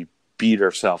 we beat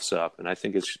ourselves up. And I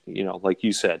think it's, like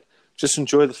you said, just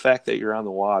enjoy the fact that you're on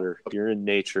the water, you're in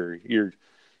nature,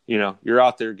 you're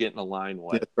out there getting a line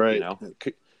wet. That's right.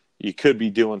 You could be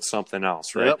doing something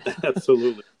else, right? Yep,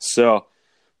 absolutely. So,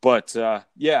 but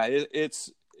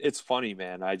it's funny,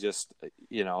 man. I just,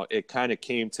 it kind of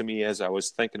came to me as I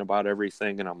was thinking about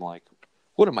everything, and I'm like,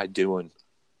 what am I doing?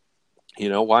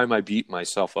 Why am I beating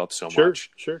myself up so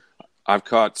much? Sure. I've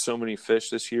caught so many fish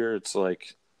this year. It's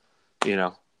like,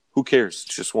 who cares?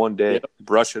 It's just one day. Yep.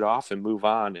 Brush it off and move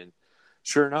on. And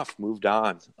sure enough, moved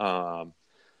on.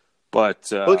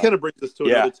 But it kind of brings us to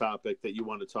another topic that you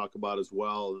want to talk about as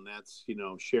well, and that's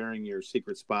sharing your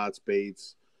secret spots,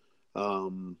 baits,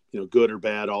 good or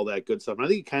bad, all that good stuff. And I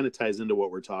think it kind of ties into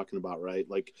what we're talking about, right?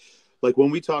 Like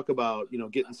when we talk about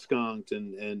getting skunked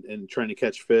and trying to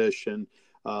catch fish and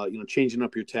changing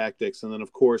up your tactics, and then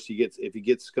of course if you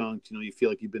get skunked, you feel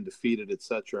like you've been defeated,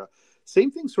 etc.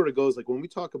 Same thing sort of goes like when we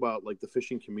talk about like the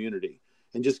fishing community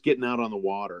and just getting out on the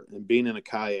water and being in a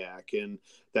kayak and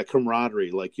that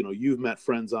camaraderie. Like you've met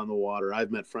friends on the water,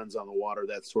 I've met friends on the water,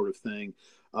 that sort of thing.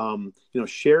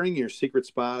 Sharing your secret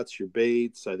spots, your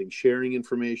baits. I think sharing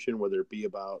information, whether it be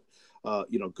about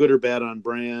good or bad on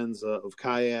brands of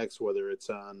kayaks, whether it's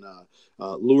on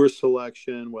lure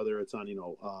selection, whether it's on,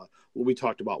 we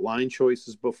talked about line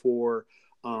choices before.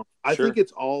 I think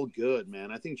it's all good,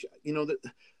 man. I think,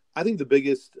 I think the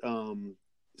biggest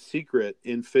secret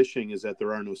in fishing is that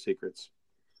there are no secrets.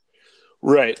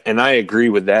 Right. And I agree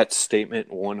with that statement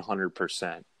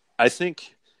 100%. I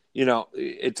think,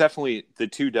 it definitely, the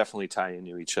two definitely tie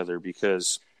into each other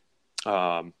because,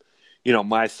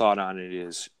 my thought on it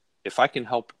is if I can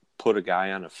help put a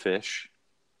guy on a fish,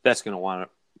 that's going to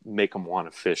make him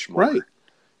want to fish more,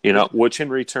 right. Which in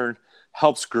return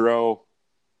helps grow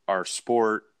our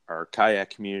sport, our kayak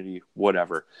community,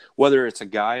 whatever, whether it's a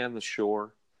guy on the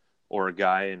shore or a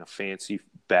guy in a fancy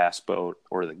bass boat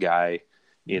or the guy,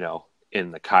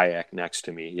 in the kayak next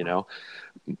to me,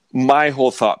 my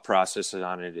whole thought process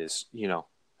on it is,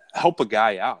 help a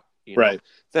guy out, right.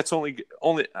 That's only,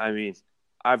 I mean,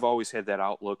 I've always had that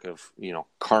outlook of,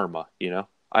 karma,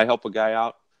 I help a guy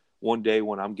out one day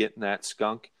when I'm getting that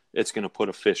skunk, it's going to put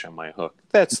a fish on my hook.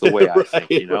 That's the way I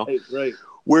think, Right.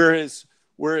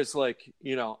 Whereas like,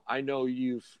 I know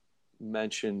you've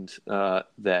mentioned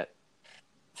that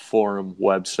forum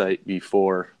website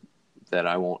before that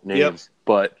I won't name,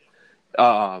 but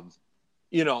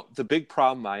the big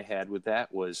problem I had with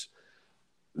that was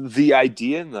the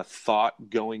idea and the thought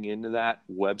going into that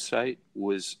website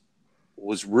was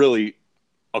really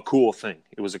a cool thing.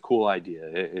 It was a cool idea.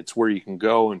 It's where you can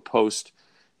go and post,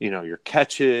 your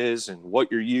catches and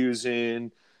what you're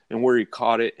using and where you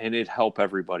caught it, and it'd help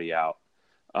everybody out.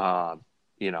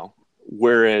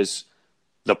 Whereas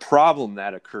the problem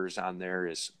that occurs on there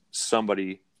is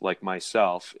somebody like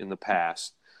myself in the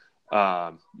past, when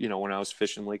I was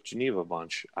fishing Lake Geneva a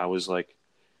bunch, I was like,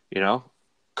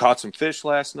 caught some fish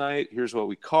last night. Here's what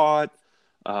we caught.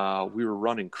 We were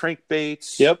running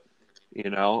crankbaits. Yep.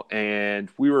 And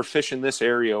we were fishing this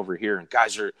area over here, and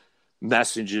guys are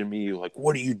messaging me like,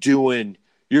 what are you doing?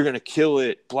 You're going to kill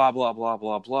it. Blah, blah, blah,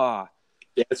 blah, blah.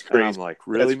 Yeah, it's crazy. And I'm like,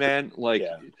 really, man? Like,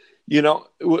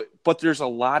 but there's a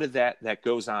lot of that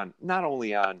goes on, not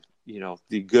only on,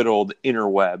 the good old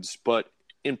interwebs, but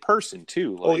in person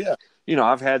too. Like,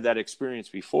 I've had that experience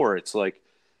before. It's like,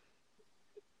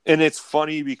 and it's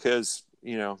funny because,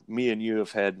 me and you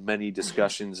have had many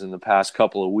discussions in the past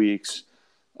couple of weeks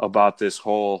about this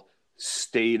whole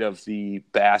state of the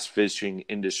bass fishing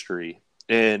industry.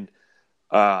 And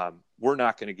we're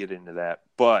not going to get into that.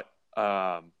 But,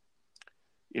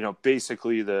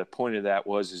 basically the point of that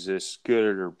is this good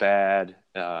or bad?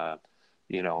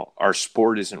 Our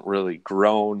sport isn't really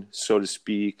grown, so to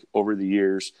speak, over the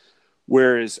years.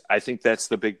 Whereas I think that's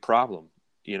the big problem.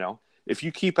 If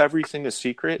you keep everything a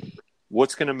secret,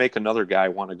 what's going to make another guy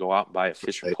want to go out and buy a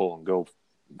fishing pole and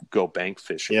go bank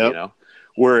fishing,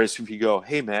 Whereas if you go,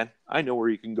 hey man, I know where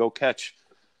you can go catch,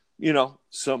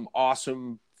 some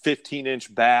awesome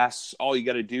 15-inch bass. All you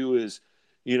got to do is,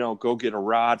 go get a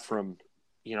rod from,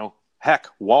 heck,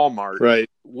 Walmart, right,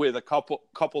 with a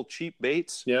couple cheap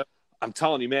baits. Yeah. I'm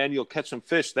telling you, man, you'll catch some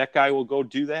fish. That guy will go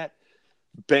do that.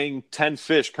 Bang, 10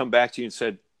 fish, come back to you and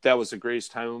said, that was the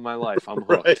greatest time of my life. I'm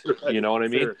hooked. Right. You know what I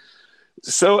mean? Sure.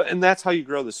 So, and that's how you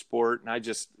grow the sport. And I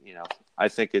just, I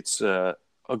think it's a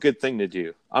good thing to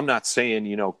do. I'm not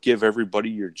saying, give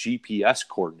everybody your GPS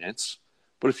coordinates,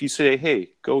 but if you say,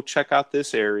 hey, go check out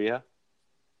this area,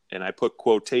 and I put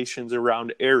quotations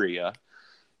around area,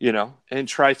 and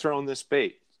try throwing this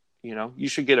bait, you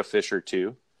should get a fish or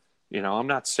two. I'm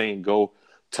not saying go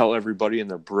tell everybody and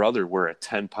their brother where a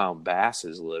 10-pound bass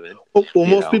is living. Well,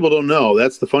 most people don't know.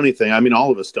 That's the funny thing. I mean, all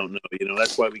of us don't know,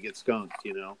 that's why we get skunked,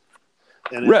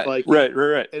 and it's right.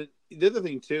 And the other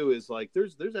thing too is like,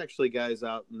 there's actually guys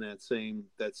out in that same,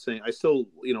 I still,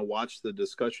 watch the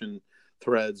discussion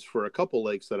threads for a couple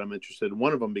lakes that I'm interested in.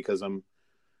 One of them, because I'm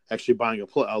actually buying a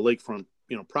lakefront,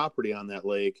 property on that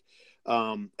lake.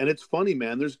 And it's funny,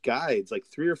 man, there's guides, like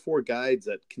 3 or 4 guides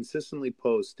that consistently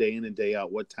post day in and day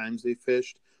out what times they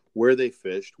fished, where they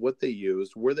fished, what they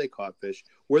used, where they caught fish,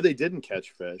 where they didn't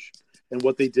catch fish, and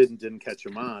what they did and didn't catch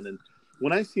them on. And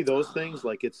when I see those things,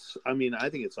 like I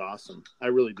think it's awesome. I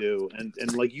really do.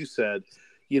 And like you said,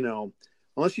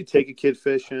 unless you take a kid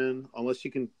fishing, unless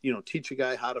you can, teach a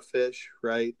guy how to fish,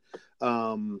 right?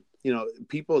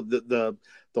 People,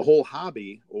 the whole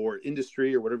hobby or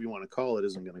industry or whatever you want to call it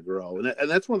isn't going to grow. And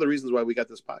that's one of the reasons why we got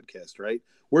this podcast, right?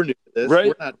 We're new to this. Right.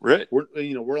 We're not, right.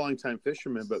 We're longtime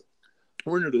fishermen, but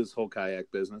we're new to this whole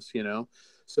kayak business,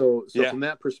 So from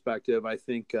that perspective, I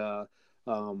think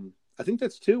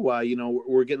that's too why,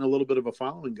 we're getting a little bit of a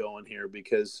following going here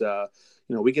because,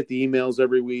 we get the emails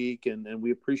every week and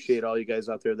we appreciate all you guys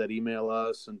out there that email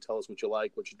us and tell us what you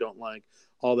like, what you don't like,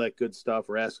 all that good stuff,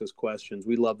 or ask us questions.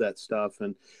 We love that stuff.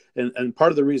 And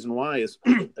part of the reason why is,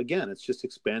 again, it's just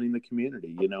expanding the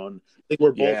community, and I think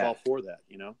we're both all for that,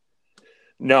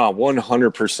 No,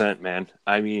 100%, man.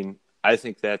 I mean, I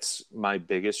think that's my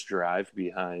biggest drive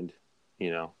behind,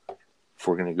 if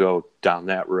we're going to go down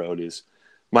that road, is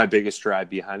my biggest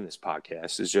drive behind this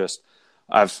podcast is just,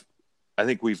 I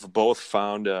think we've both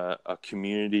found a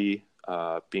community,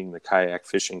 being the kayak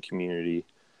fishing community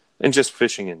and just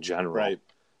fishing in general, right.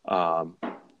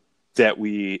 That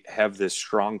we have this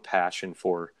strong passion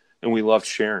for, and we love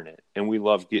sharing it, and we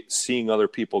love seeing other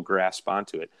people grasp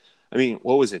onto it. I mean,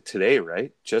 what was it today,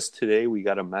 right? Just today, we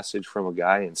got a message from a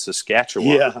guy in Saskatchewan.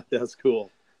 Yeah, that's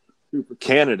cool. Super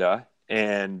Canada.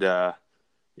 And,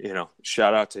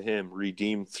 shout out to him,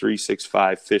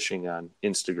 Redeem365 Fishing on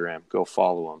Instagram. Go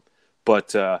follow him.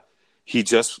 But he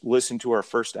just listened to our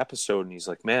first episode, and he's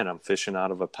like, man, I'm fishing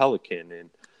out of a Pelican. And,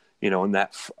 in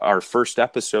that our first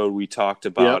episode, we talked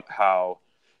about how,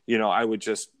 I would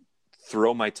just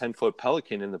throw my 10-foot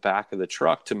Pelican in the back of the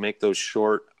truck to make those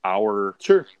short hour,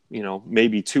 sure,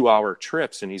 maybe 2-hour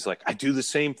trips. And he's like, I do the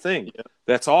same thing. Yeah.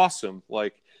 That's awesome.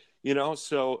 Like,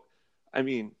 so, I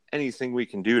mean, anything we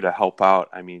can do to help out.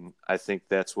 I mean, I think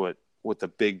that's what the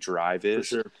big drive is.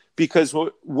 For sure. Because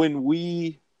when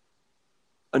we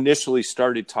initially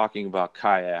started talking about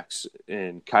kayaks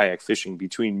and kayak fishing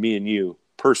between me and you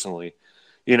personally,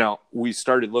 we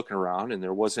started looking around and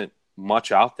there wasn't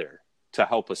much out there to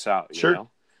help us out. Sure. You know?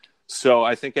 So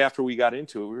I think after we got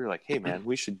into it, we were like, hey, man,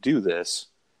 we should do this,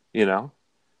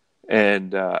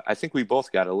 And I think we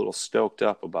both got a little stoked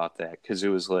up about that because it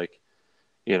was like,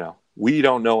 we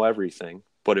don't know everything,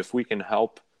 but if we can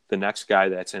help the next guy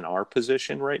that's in our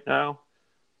position right now,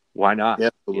 why not?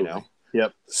 Absolutely.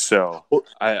 Yep. So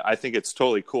I think it's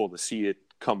totally cool to see it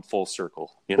come full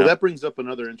circle. Well, that brings up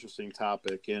another interesting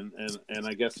topic, and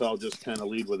I guess I'll just kind of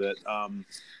lead with it. I'm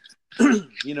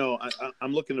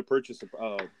looking to purchase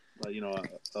a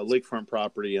lakefront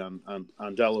property on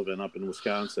Delavan up in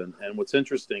Wisconsin, and what's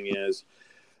interesting is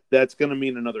that's going to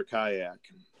mean another kayak.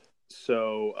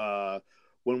 So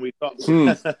when we talk,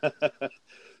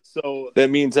 so that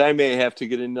means I may have to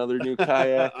get another new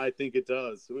kayak. I think it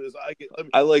does. Let me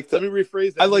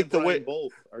rephrase that. I like the way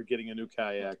both are getting a new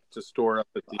kayak to store up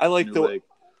at the. I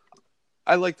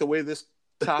like the way this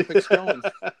topic's going.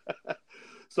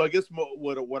 So I guess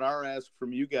what our ask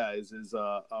from you guys is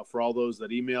for all those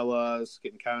that email us,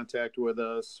 get in contact with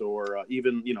us, or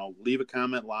even leave a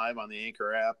comment live on the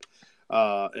Anchor app.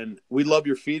 And we love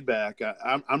your feedback.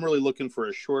 I'm really looking for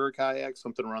a shorter kayak,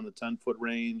 something around the 10-foot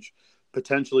range,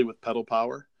 potentially with pedal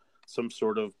power, some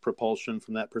sort of propulsion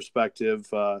from that perspective.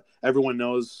 Everyone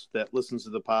knows that listens to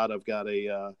the pod. I've got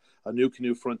a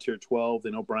NuCanoe Frontier 12.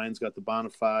 They know Brian's got the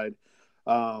Bonafide.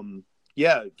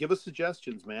 Yeah, give us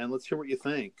suggestions, man. Let's hear what you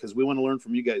think because we want to learn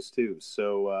from you guys too.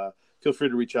 So feel free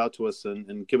to reach out to us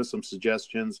and give us some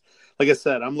suggestions. Like I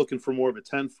said, I'm looking for more of a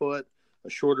 10-foot, a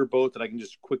shorter boat that I can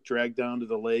just quick drag down to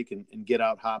the lake and get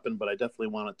out hopping. But I definitely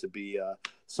want it to be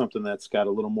something that's got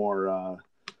a little more,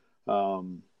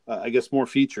 I guess, more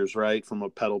features, right, from a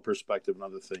pedal perspective and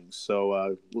other things.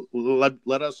 So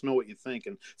let us know what you think.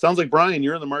 And it sounds like, Brian,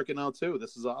 you're in the market now too.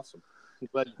 This is awesome.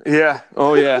 Yeah.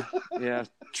 Oh, yeah. Yeah.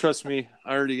 Trust me,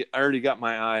 I already got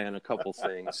my eye on a couple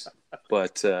things,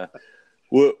 but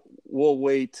we'll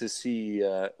wait to see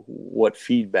what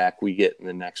feedback we get in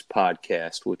the next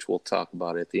podcast, which we'll talk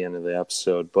about at the end of the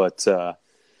episode. But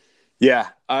yeah,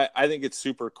 I think it's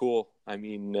super cool. I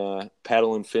mean,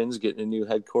 Paddle and Fins getting a new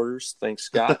headquarters. Thanks,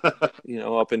 Scott. Up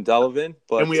in Delavan.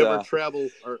 But, and we have our travel,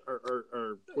 our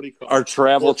what do you call it? Our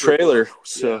travel trailer.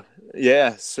 So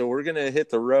so we're gonna hit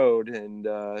the road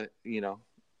and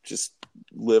just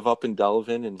live up in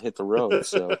Delavan and hit the road.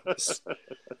 So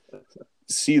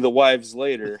see the wives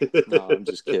later. No, I'm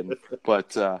just kidding.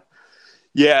 But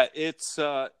it's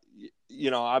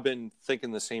I've been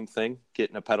thinking the same thing,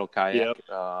 getting a pedal kayak.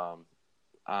 Yep.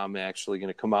 I'm actually going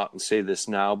to come out and say this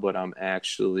now, but I'm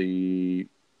actually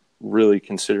really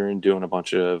considering doing a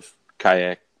bunch of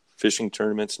kayak fishing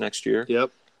tournaments next year.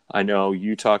 Yep. I know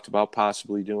you talked about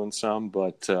possibly doing some,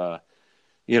 but,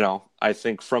 I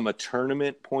think from a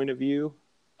tournament point of view,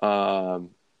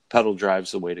 pedal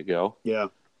drive's the way to go. Yeah.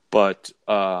 But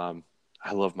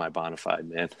I love my Bonafide,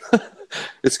 man.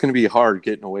 It's going to be hard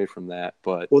getting away from that.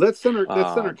 But that center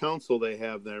console they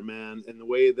have there, man, and the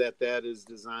way that is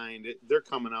designed, they're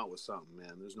coming out with something,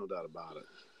 man. There's no doubt about it.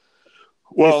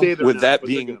 Well, they're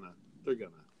gonna.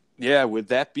 Yeah, with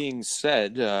that being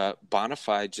said,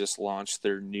 Bonafide just launched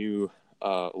their new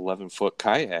 11-foot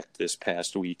kayak this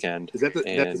past weekend. Is that the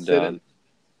sit-in?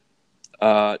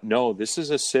 No, this is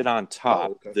a sit on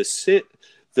top. Oh, okay.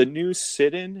 The new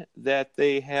sit-in that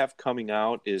they have coming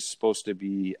out is supposed to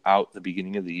be out the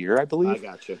beginning of the year, I believe. I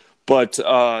gotcha. But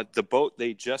the boat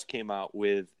they just came out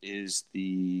with is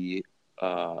the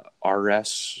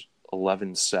RS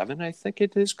 11.7, I think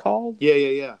it is called.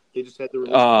 Yeah. They just had the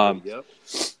release party. Yep.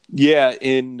 Yeah,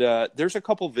 and there's a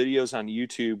couple videos on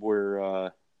YouTube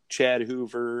where Chad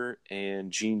Hoover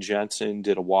and Gene Jensen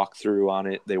did a walkthrough on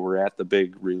it. They were at the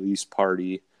big release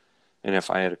party, and if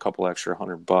I had a couple extra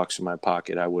 $100 in my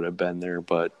pocket, I would have been there.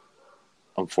 But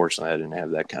unfortunately, I didn't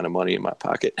have that kind of money in my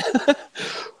pocket.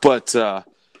 But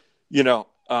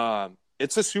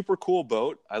it's a super cool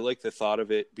boat. I like the thought of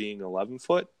it being 11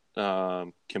 foot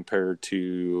compared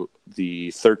to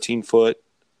the 13 foot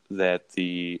that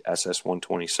the SS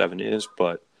 127 is.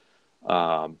 But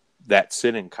that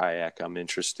sit-in kayak I'm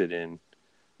interested in,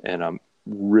 and I'm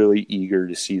really eager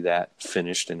to see that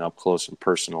finished and up close and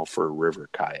personal for a river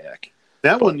kayak.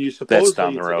 That But one, you supposedly that's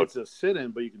down the road. It's a sit-in,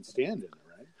 but you can stand in it,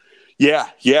 right? Yeah.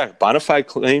 Bonafide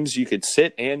claims you could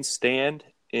sit and stand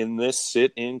in this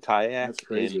sit-in kayak. That's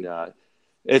crazy. And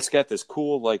it's got this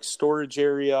cool like storage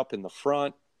area up in the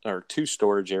front, or 2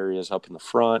 storage areas up in the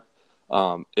front.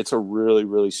 It's a really,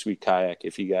 really sweet kayak.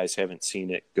 If you guys haven't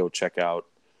seen it, go check it out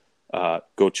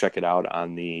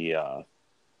on the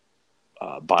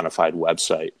Bonafide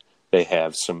website. They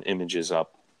have some images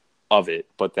up of it,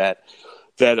 but that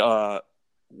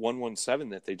 117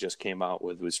 that they just came out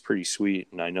with was pretty sweet,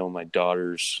 and I know my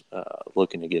daughter's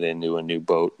looking to get into a new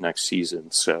boat next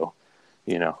season, so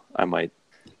I might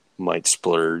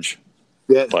splurge.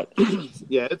 Yeah, but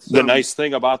yeah, it's the nice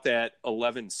thing about that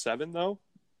 11.7 though,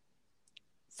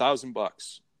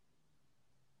 $1,000,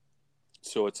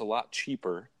 so it's a lot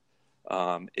cheaper.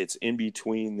 It's in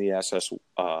between the SS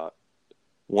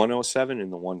 107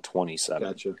 and the 127.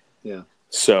 Gotcha. Yeah.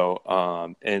 So,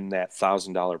 and that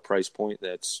 $1,000 price point,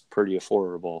 that's pretty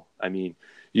affordable. I mean,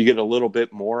 you get a little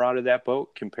bit more out of that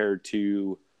boat compared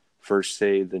to, first,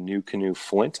 say, the new canoe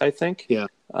Flint, I think. Yeah.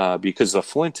 Because the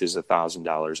Flint is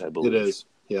 $1,000, I believe. It is.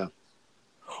 Yeah.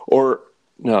 Or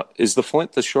no, is the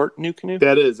Flint the short new canoe?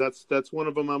 That is. That's one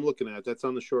of them I'm looking at. That's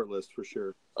on the short list for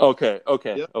sure. Okay.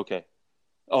 Yep. Okay.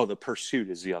 Oh, the Pursuit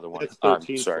is the other one. That's I'm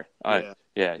 13. sorry.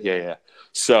 Yeah.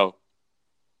 So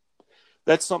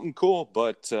that's something cool,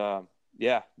 but I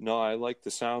like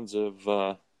the sounds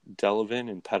of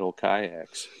Delavan and pedal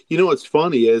kayaks. What's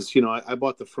funny is, I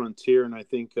bought the Frontier, and I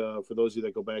think for those of you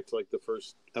that go back to like the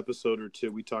first episode or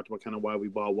two, we talked about kind of why we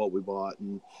bought what we bought,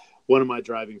 and one of my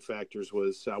driving factors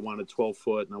was I wanted 12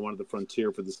 foot and I wanted the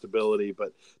Frontier for the stability,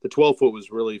 but the 12 foot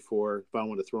was really for if I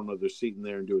wanted to throw another seat in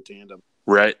there and do a tandem.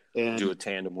 Right. And do a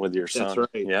tandem with your son. That's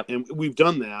right. Yep. And we've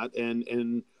done that.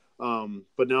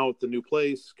 But now with the new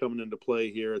place coming into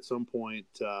play here at some point,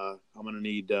 I'm going to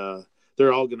need,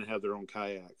 they're all going to have their own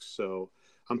kayaks. So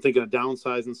I'm thinking of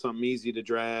downsizing something easy to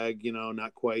drag,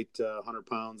 not quite 100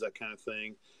 pounds, that kind of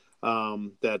thing.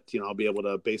 That, I'll be able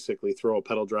to basically throw a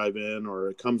pedal drive in,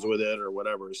 or it comes with it or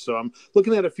whatever. So I'm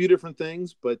looking at a few different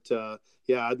things, but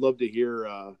I'd love to hear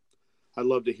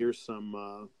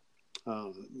some,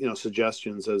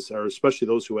 suggestions or especially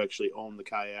those who actually own the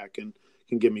kayak and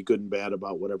can give me good and bad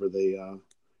about whatever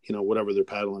whatever they're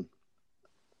paddling.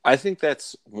 I think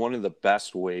that's one of the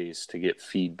best ways to get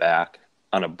feedback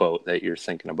on a boat that you're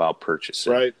thinking about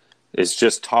purchasing. Right. Is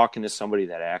just talking to somebody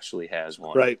that actually has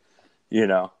one. Right.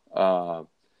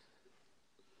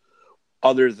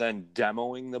 Other than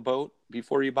demoing the boat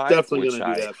before you buy definitely it,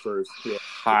 going to do that first. Yeah.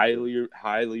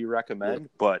 highly recommend. Yeah.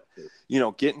 But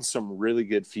getting some really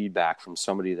good feedback from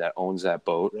somebody that owns that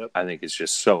boat, Yep. I think is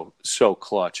just so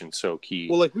clutch and so key.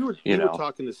 Well, like we were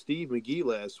talking to Steve McGee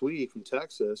last week from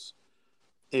Texas,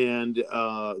 and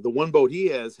the one boat he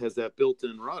has that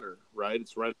built-in rudder, right?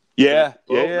 It's right. Yeah.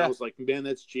 And I was like, man,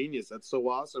 that's genius. That's so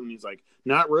awesome. And he's like,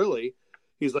 not really.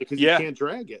 He's like, because you can't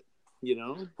drag it,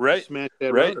 right? Smash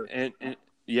that right, rudder. and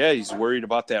he's worried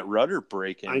about that rudder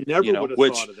breaking. I never would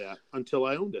have thought of that until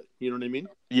I owned it. You know what I mean?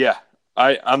 Yeah,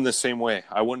 I'm the same way.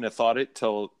 I wouldn't have thought it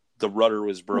till the rudder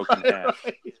was broken in half.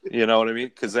 Right. You know what I mean?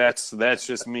 Because that's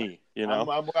just me.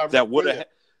 I'm that would have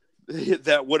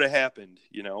happened.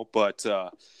 But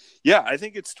I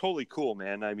think it's totally cool,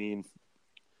 man. I mean,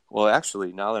 well,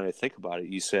 actually, now that I think about it,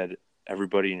 you said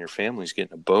everybody in your family's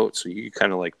getting a boat, so you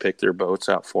kind of like pick their boats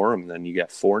out for them. And then you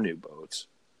got 4 new boats.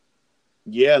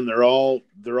 Yeah, and they're all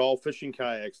fishing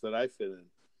kayaks that I fit in.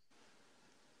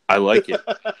 I like it.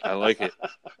 I like it.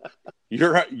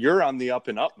 You're on the up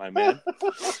and up, my man.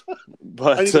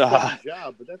 But I need to find a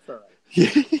job, but that's all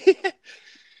right.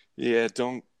 Yeah,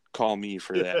 don't call me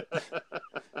for that.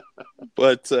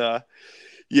 But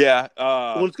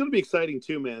well, it's going to be exciting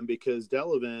too, man, because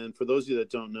Delavan, for those of you that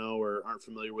don't know or aren't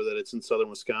familiar with it, it's in southern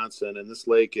Wisconsin, and this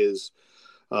lake is,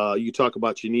 you talk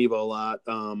about Geneva a lot.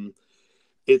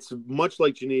 it's much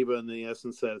like Geneva in the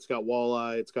essence that it's got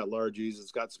walleye, it's got largies,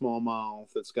 it's got smallmouth,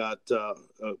 it's got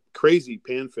a crazy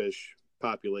panfish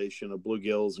population of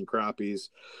bluegills and crappies.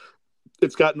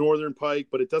 It's got northern pike,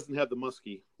 but it doesn't have the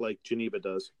muskie like Geneva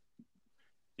does.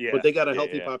 Yeah, but they got a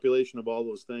healthy population of all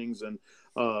those things, and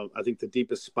I think the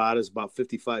deepest spot is about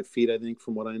 55 feet, I think,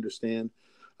 from what I understand.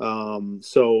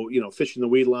 So, fishing the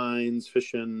weed lines,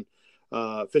 fishing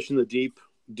the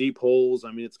deep holes.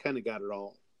 I mean, it's kind of got it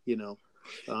all,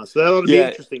 So that ought to be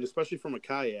interesting, especially from a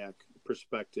kayak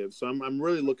perspective. So I'm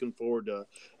really looking forward to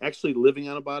actually living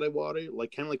on a body of water,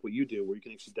 kind of like what you do, where you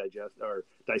can actually digest or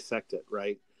dissect it,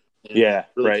 right? And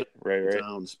really right.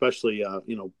 Down, especially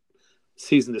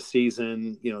season to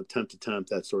season, temp to temp,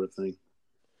 that sort of thing.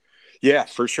 Yeah,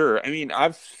 for sure. I mean,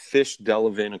 I've fished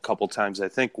Delavan a couple times. I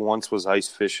think once was ice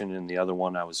fishing, and the other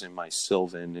one I was in my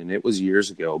Sylvan, and it was years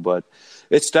ago. But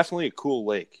it's definitely a cool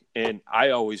lake, and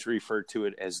I always refer to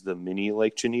it as the mini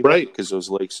Lake Geneva, right? Because those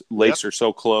lakes are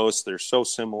so close, they're so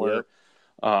similar.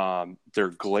 Yep. They're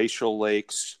glacial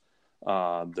lakes.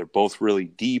 They're both really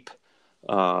deep,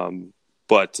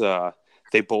 but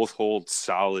they both hold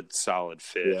solid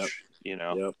fish.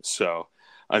 Yep. So.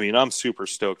 I mean, I'm super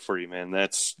stoked for you, man.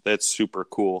 That's super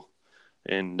cool.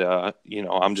 And,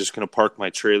 I'm just going to park my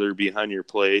trailer behind your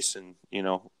place and,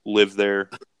 live there.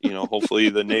 Hopefully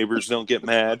the neighbors don't get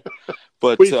mad.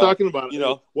 But what are you talking about?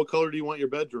 What color do you want your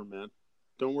bedroom, man?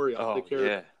 Don't worry. I'll take care of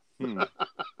it.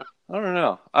 I don't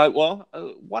know.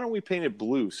 Why don't we paint it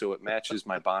blue so it matches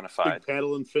my Bonafide? Big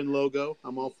paddle and fin logo.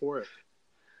 I'm all for it.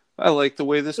 I like the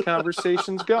way this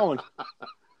conversation's going.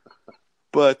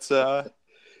 But,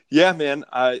 yeah, man.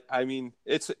 I mean,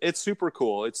 it's super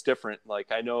cool. It's different.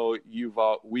 Like, I know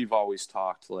we've always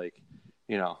talked, like,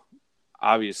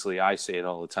 obviously I say it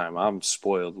all the time. I'm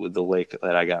spoiled with the lake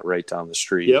that I got right down the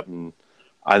street. Yep. And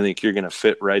I think you're going to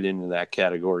fit right into that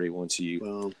category once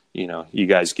you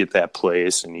guys get that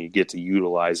place and you get to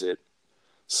utilize it.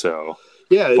 So,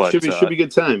 yeah, it should be a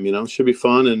good time, should be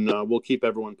fun. And we'll keep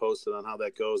everyone posted on how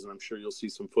that goes. And I'm sure you'll see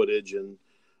some footage and,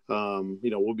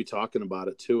 we'll be talking about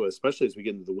it too, especially as we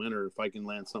get into the winter. If I can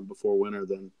land something before winter,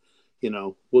 then,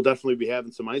 we'll definitely be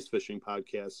having some ice fishing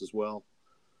podcasts as well.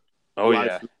 Oh,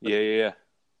 yeah.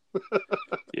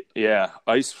 Yeah.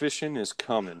 Ice fishing is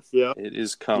coming. Yeah. It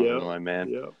is coming, my man.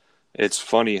 Yeah. It's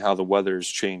funny how the weather is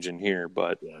changing here,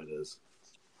 but yeah, it is.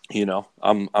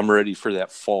 I'm ready for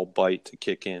that fall bite to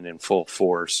kick in full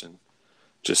force and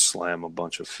just slam a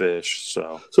bunch of fish.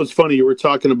 So it's funny. You were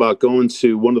talking about going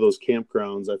to one of those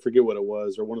campgrounds. I forget what it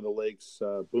was, or one of the lakes,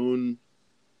 Boone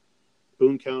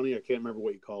County. I can't remember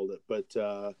what you called it, but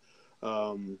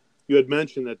you had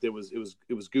mentioned that it was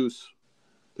goose.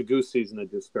 The goose season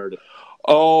had just started.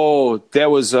 Oh,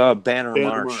 that was Banner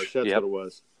Marsh. That's what it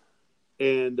was.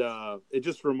 And it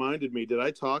just reminded me. Did I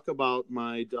talk about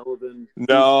my Delavan?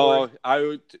 No, I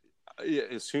would.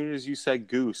 As soon as you said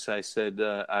goose, I said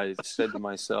to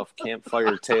myself,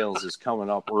 Campfire Tales is coming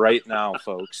up right now,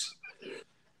 folks.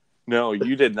 No,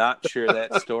 you did not share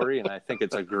that story, and I think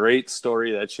it's a great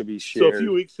story that should be shared. So a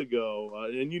few weeks ago,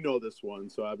 and you know this one,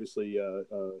 so obviously,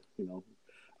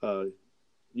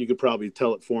 you could probably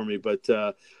tell it for me, but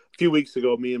a few weeks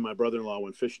ago, me and my brother-in-law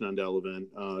went fishing on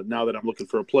Delavan. Now that I'm looking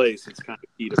for a place, it's kind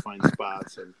of key to find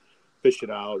spots and fish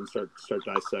it out and start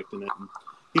dissecting it. And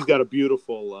he's got a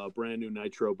beautiful brand new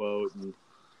nitro boat and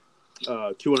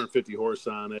 250 horse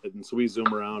on it. And so we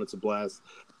zoom around. It's a blast.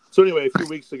 So anyway, a few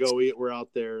weeks ago, we're out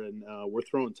there and we're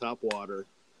throwing topwater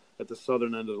at the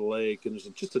southern end of the lake. And there's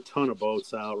just a ton of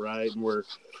boats out, right? And we're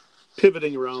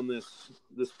pivoting around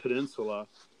this peninsula,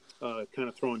 kind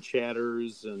of throwing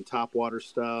chatters and topwater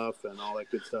stuff and all that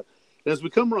good stuff. And as we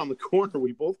come around the corner,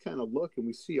 we both kind of look and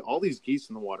we see all these geese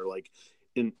in the water, like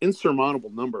an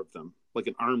insurmountable number of them, like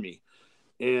an army.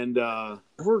 And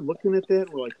we're looking at that, and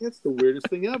we're like, that's the weirdest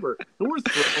thing ever. And we're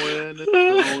throwing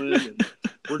and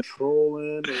we're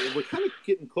trolling, and we're kind of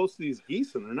getting close to these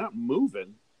geese, and they're not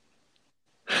moving.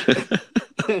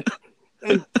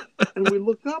 and we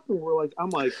look up, and I'm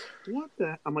like, what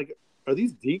the? I'm like, are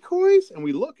these decoys? And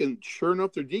we look, and sure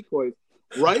enough, they're decoys.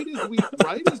 Right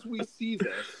as we see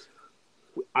this,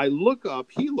 I look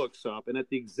up, he looks up, and at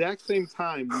the exact same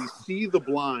time, we see the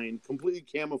blind completely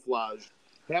camouflaged,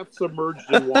 half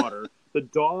submerged in water. The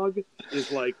dog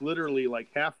is literally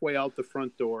halfway out the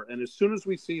front door. And as soon as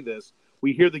we see this,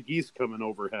 we hear the geese coming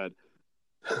overhead.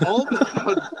 All of a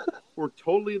sudden, we're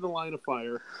totally in the line of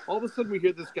fire. All of a sudden, we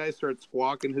hear this guy start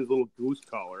squawking his little goose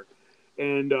collar.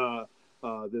 And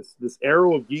this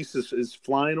arrow of geese is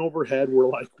flying overhead.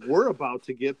 We're about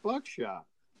to get buckshot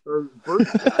or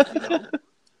birdshot,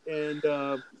 And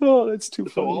that's too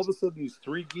funny. So all of a sudden, these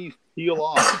 3 geese peel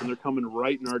off, and they're coming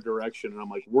right in our direction. And I'm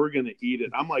like, we're gonna eat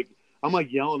it. I'm like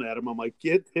yelling at him. I'm like,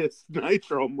 get this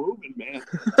nitro moving, man.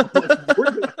 Like,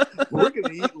 we're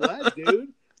gonna eat lead, dude.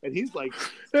 And he's like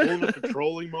pulling up the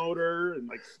trolling motor and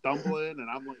like stumbling, and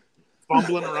I'm like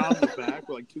fumbling around in the back.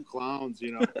 We're like 2 clowns,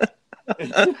 you know.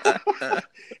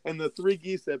 And the 3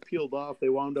 geese that peeled off, they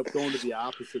wound up going to the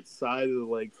opposite side of the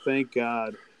lake. Thank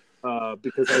God.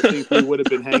 Because I think we would have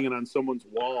been hanging on someone's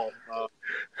wall,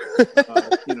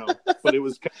 you know. But it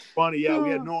was kind of funny. Yeah, we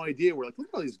had no idea. We're like, look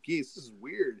at all these geese. This is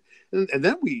weird. And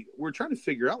then we're trying to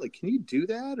figure out, like, can you do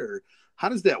that, or how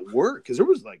does that work? Because there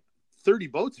was like 30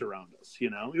 boats around us.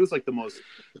 You know, it was like the most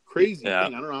crazy thing. I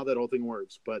don't know how that whole thing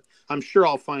works, but I'm sure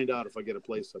I'll find out if I get a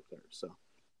place up there. So.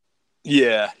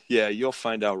 Yeah, you'll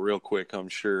find out real quick, I'm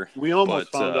sure. We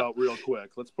almost found out real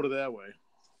quick. Let's put it that way.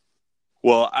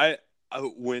 Well,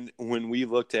 when we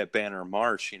looked at Banner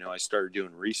Marsh, you know, I started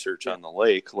doing research on the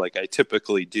lake, like I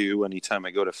typically do anytime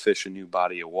I go to fish a new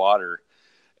body of water.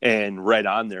 And right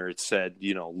on there, it said,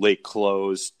 you know, lake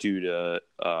closed due to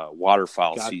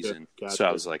waterfowl season. So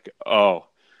I was like, oh,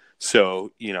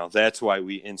 so, you know, that's why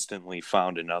we instantly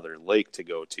found another lake to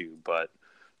go to. But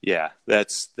yeah,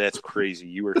 that's crazy.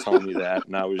 You were telling me that,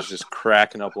 and I was just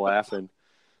cracking up laughing.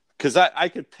 Because I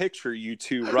could picture you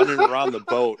two running around the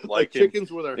boat like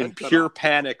chickens with our in pure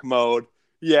panic mode.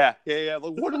 Yeah. Like,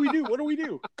 what do we do? What do we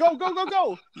do?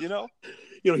 Go! You know,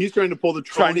 he's trying to pull the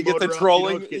trying to get the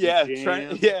trolling. Yeah.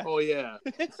 Oh yeah.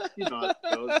 You know,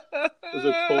 it was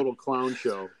a total clown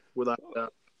show without that.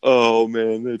 Oh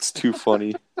man, that's too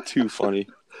funny. Too funny.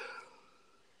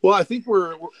 Well, I think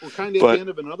we're kind of at the end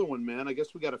of another one, man. I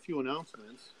guess we got a few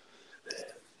announcements.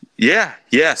 Yeah.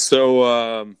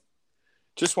 So.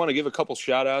 Just want to give a couple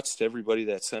shout outs to everybody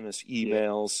that sent us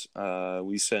emails.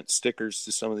 We sent stickers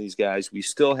to some of these guys. We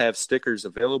still have stickers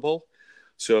available.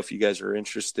 So if you guys are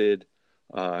interested,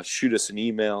 shoot us an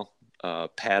email,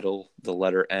 paddle, the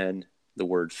letter N, the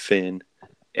word Finn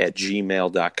at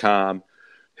gmail.com.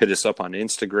 Hit us up on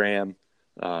Instagram.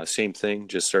 Same thing.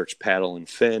 Just search Paddle and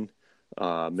Finn.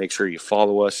 Make sure you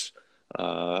follow us.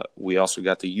 We also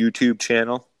got the YouTube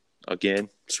channel. Again,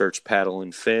 search Paddle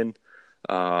and Finn.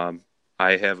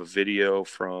 I have a video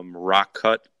from Rock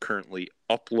Cut currently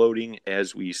uploading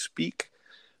as we speak.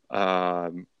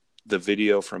 The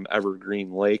video from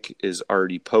Evergreen Lake is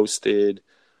already posted.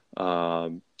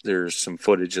 There's some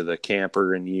footage of the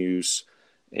camper in use,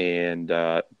 and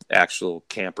actual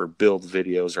camper build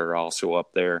videos are also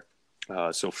up there.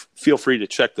 So feel free to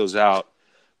check those out.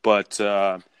 But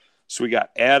so we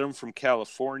got Adam from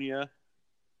California,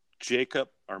 Jacob,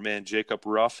 our man Jacob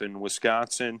Ruff in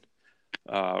Wisconsin,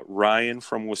 Ryan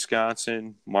from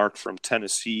Wisconsin, Mark from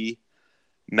Tennessee,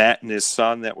 Matt and his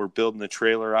son that were building the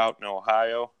trailer out in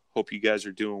Ohio. Hope you guys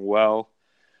are doing well.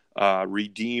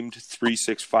 Redeemed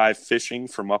 365 Fishing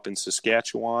from up in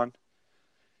Saskatchewan,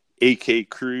 AK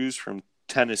Cruz from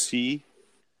Tennessee,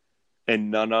 and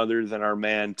none other than our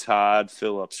man Todd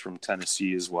Phillips from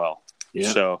Tennessee as well. Yeah.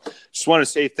 So just want to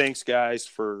say thanks, guys,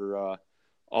 for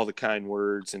all the kind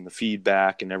words and the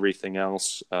feedback and everything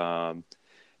else.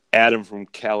 Adam from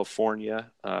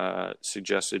California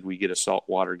suggested we get a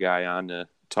saltwater guy on to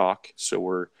talk, so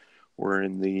we're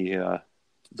in the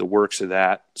works of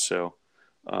that. So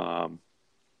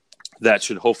that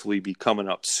should hopefully be coming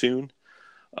up soon.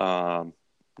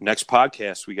 Next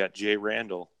podcast, we got Jay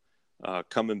Randall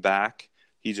coming back.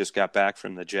 He just got back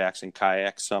from the Jackson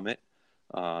Kayak Summit.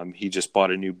 He just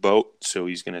bought a new boat, so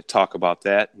he's going to talk about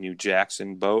that new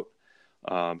Jackson boat.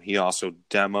 He also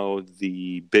demoed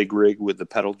the big rig with the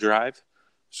pedal drive.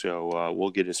 So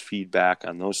we'll get his feedback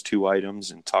on those 2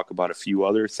 items and talk about a few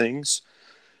other things.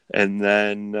 And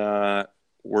then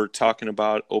we're talking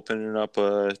about opening up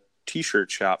a T-shirt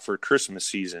shop for Christmas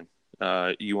season.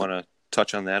 You want to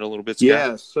touch on that a little bit, Scott?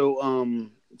 Yeah. So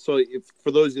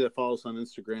for those of you that follow us on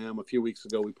Instagram, a few weeks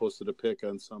ago we posted a pic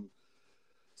on some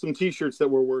T-shirts that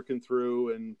we're working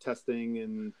through and testing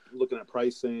and looking at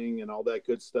pricing and all that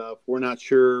good stuff. We're not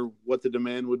sure what the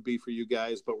demand would be for you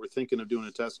guys, but we're thinking of doing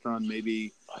a test run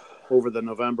maybe over the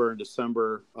November and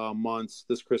December months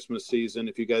this Christmas season.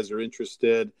 If you guys are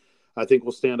interested, I think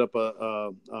we'll stand up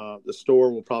the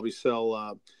store. We'll probably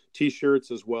sell T-shirts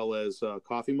as well as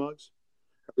coffee mugs,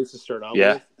 at least to start out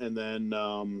with. And then,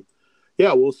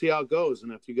 we'll see how it goes.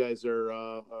 And if you guys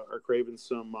are craving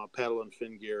some paddle and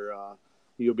fin gear,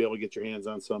 you'll be able to get your hands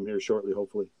on some here shortly,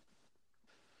 hopefully.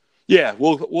 Yeah,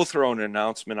 we'll throw an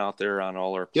announcement out there on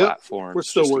all our platforms. We're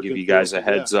still just working to give you guys a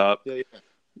heads up.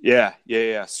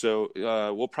 Yeah. So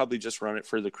we'll probably just run it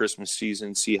for the Christmas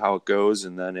season, see how it goes,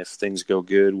 and then if things go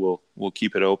good, we'll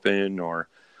keep it open, or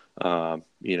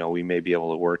We may be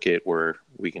able to work it where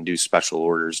we can do special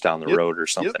orders down the road or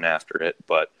something after it.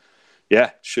 But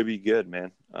yeah, should be good,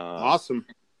 man. Awesome.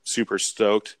 Super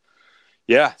stoked.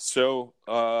 Yeah. So,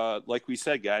 like we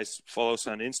said, guys, follow us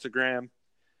on Instagram,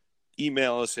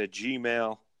 email us at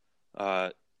Gmail.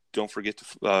 Don't forget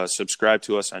to subscribe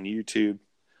to us on YouTube.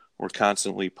 We're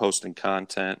constantly posting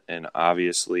content, and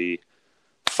obviously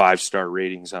 5-star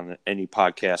ratings on any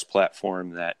podcast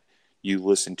platform that you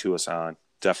listen to us on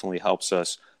definitely helps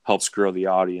us, helps grow the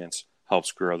audience,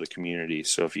 helps grow the community.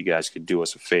 So if you guys could do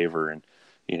us a favor and,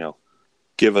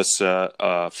 give us a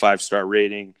 5-star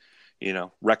rating,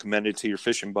 recommend it to your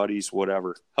fishing buddies,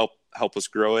 whatever, help us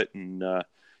grow it. And,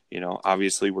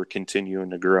 obviously we're continuing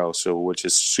to grow. So, which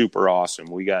is super awesome.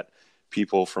 We got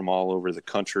people from all over the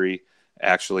country,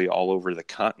 actually all over the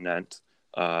continent,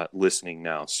 listening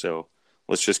now. So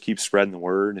let's just keep spreading the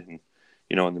word. And,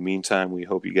 in the meantime, we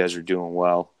hope you guys are doing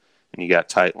well and you got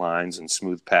tight lines and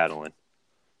smooth paddling.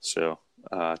 So,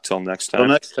 till next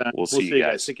time, we'll see you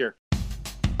guys. Take care.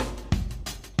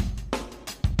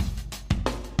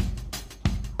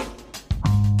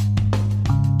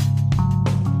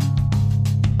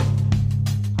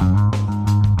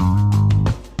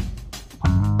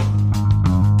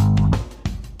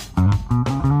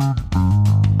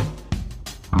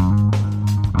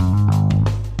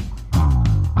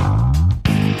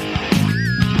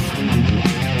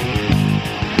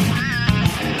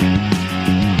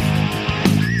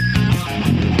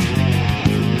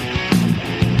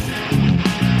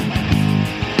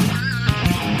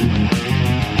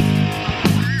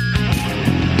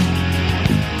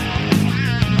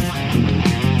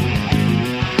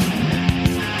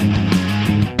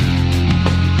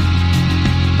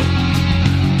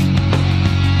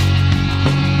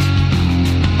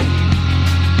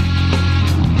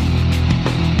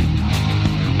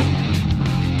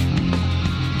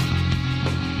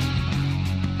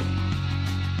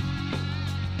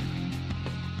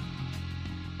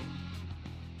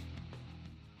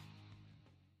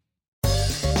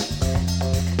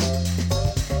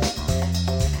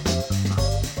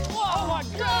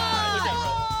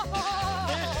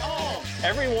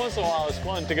 Every once in a while, it's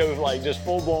fun to go like just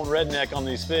full-blown redneck on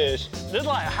these fish. This is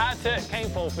like high-tech cane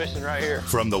pole fishing right here.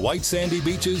 From the white sandy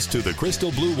beaches to the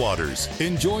crystal blue waters,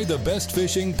 enjoy the best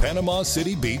fishing Panama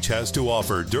City Beach has to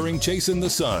offer during Chasing the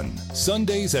Sun.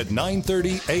 Sundays at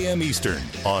 9:30 a.m. Eastern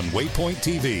on Waypoint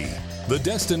TV, the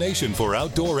destination for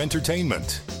outdoor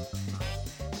entertainment.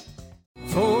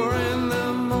 4 in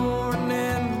the morning.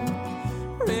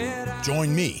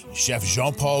 Join me, Chef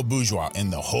Jean-Paul Bourgeois,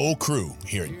 and the whole crew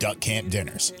here at Duck Camp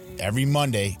Dinners every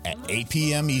Monday at 8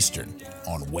 p.m. Eastern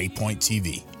on Waypoint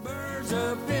TV. Birds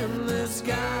up in the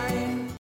sky.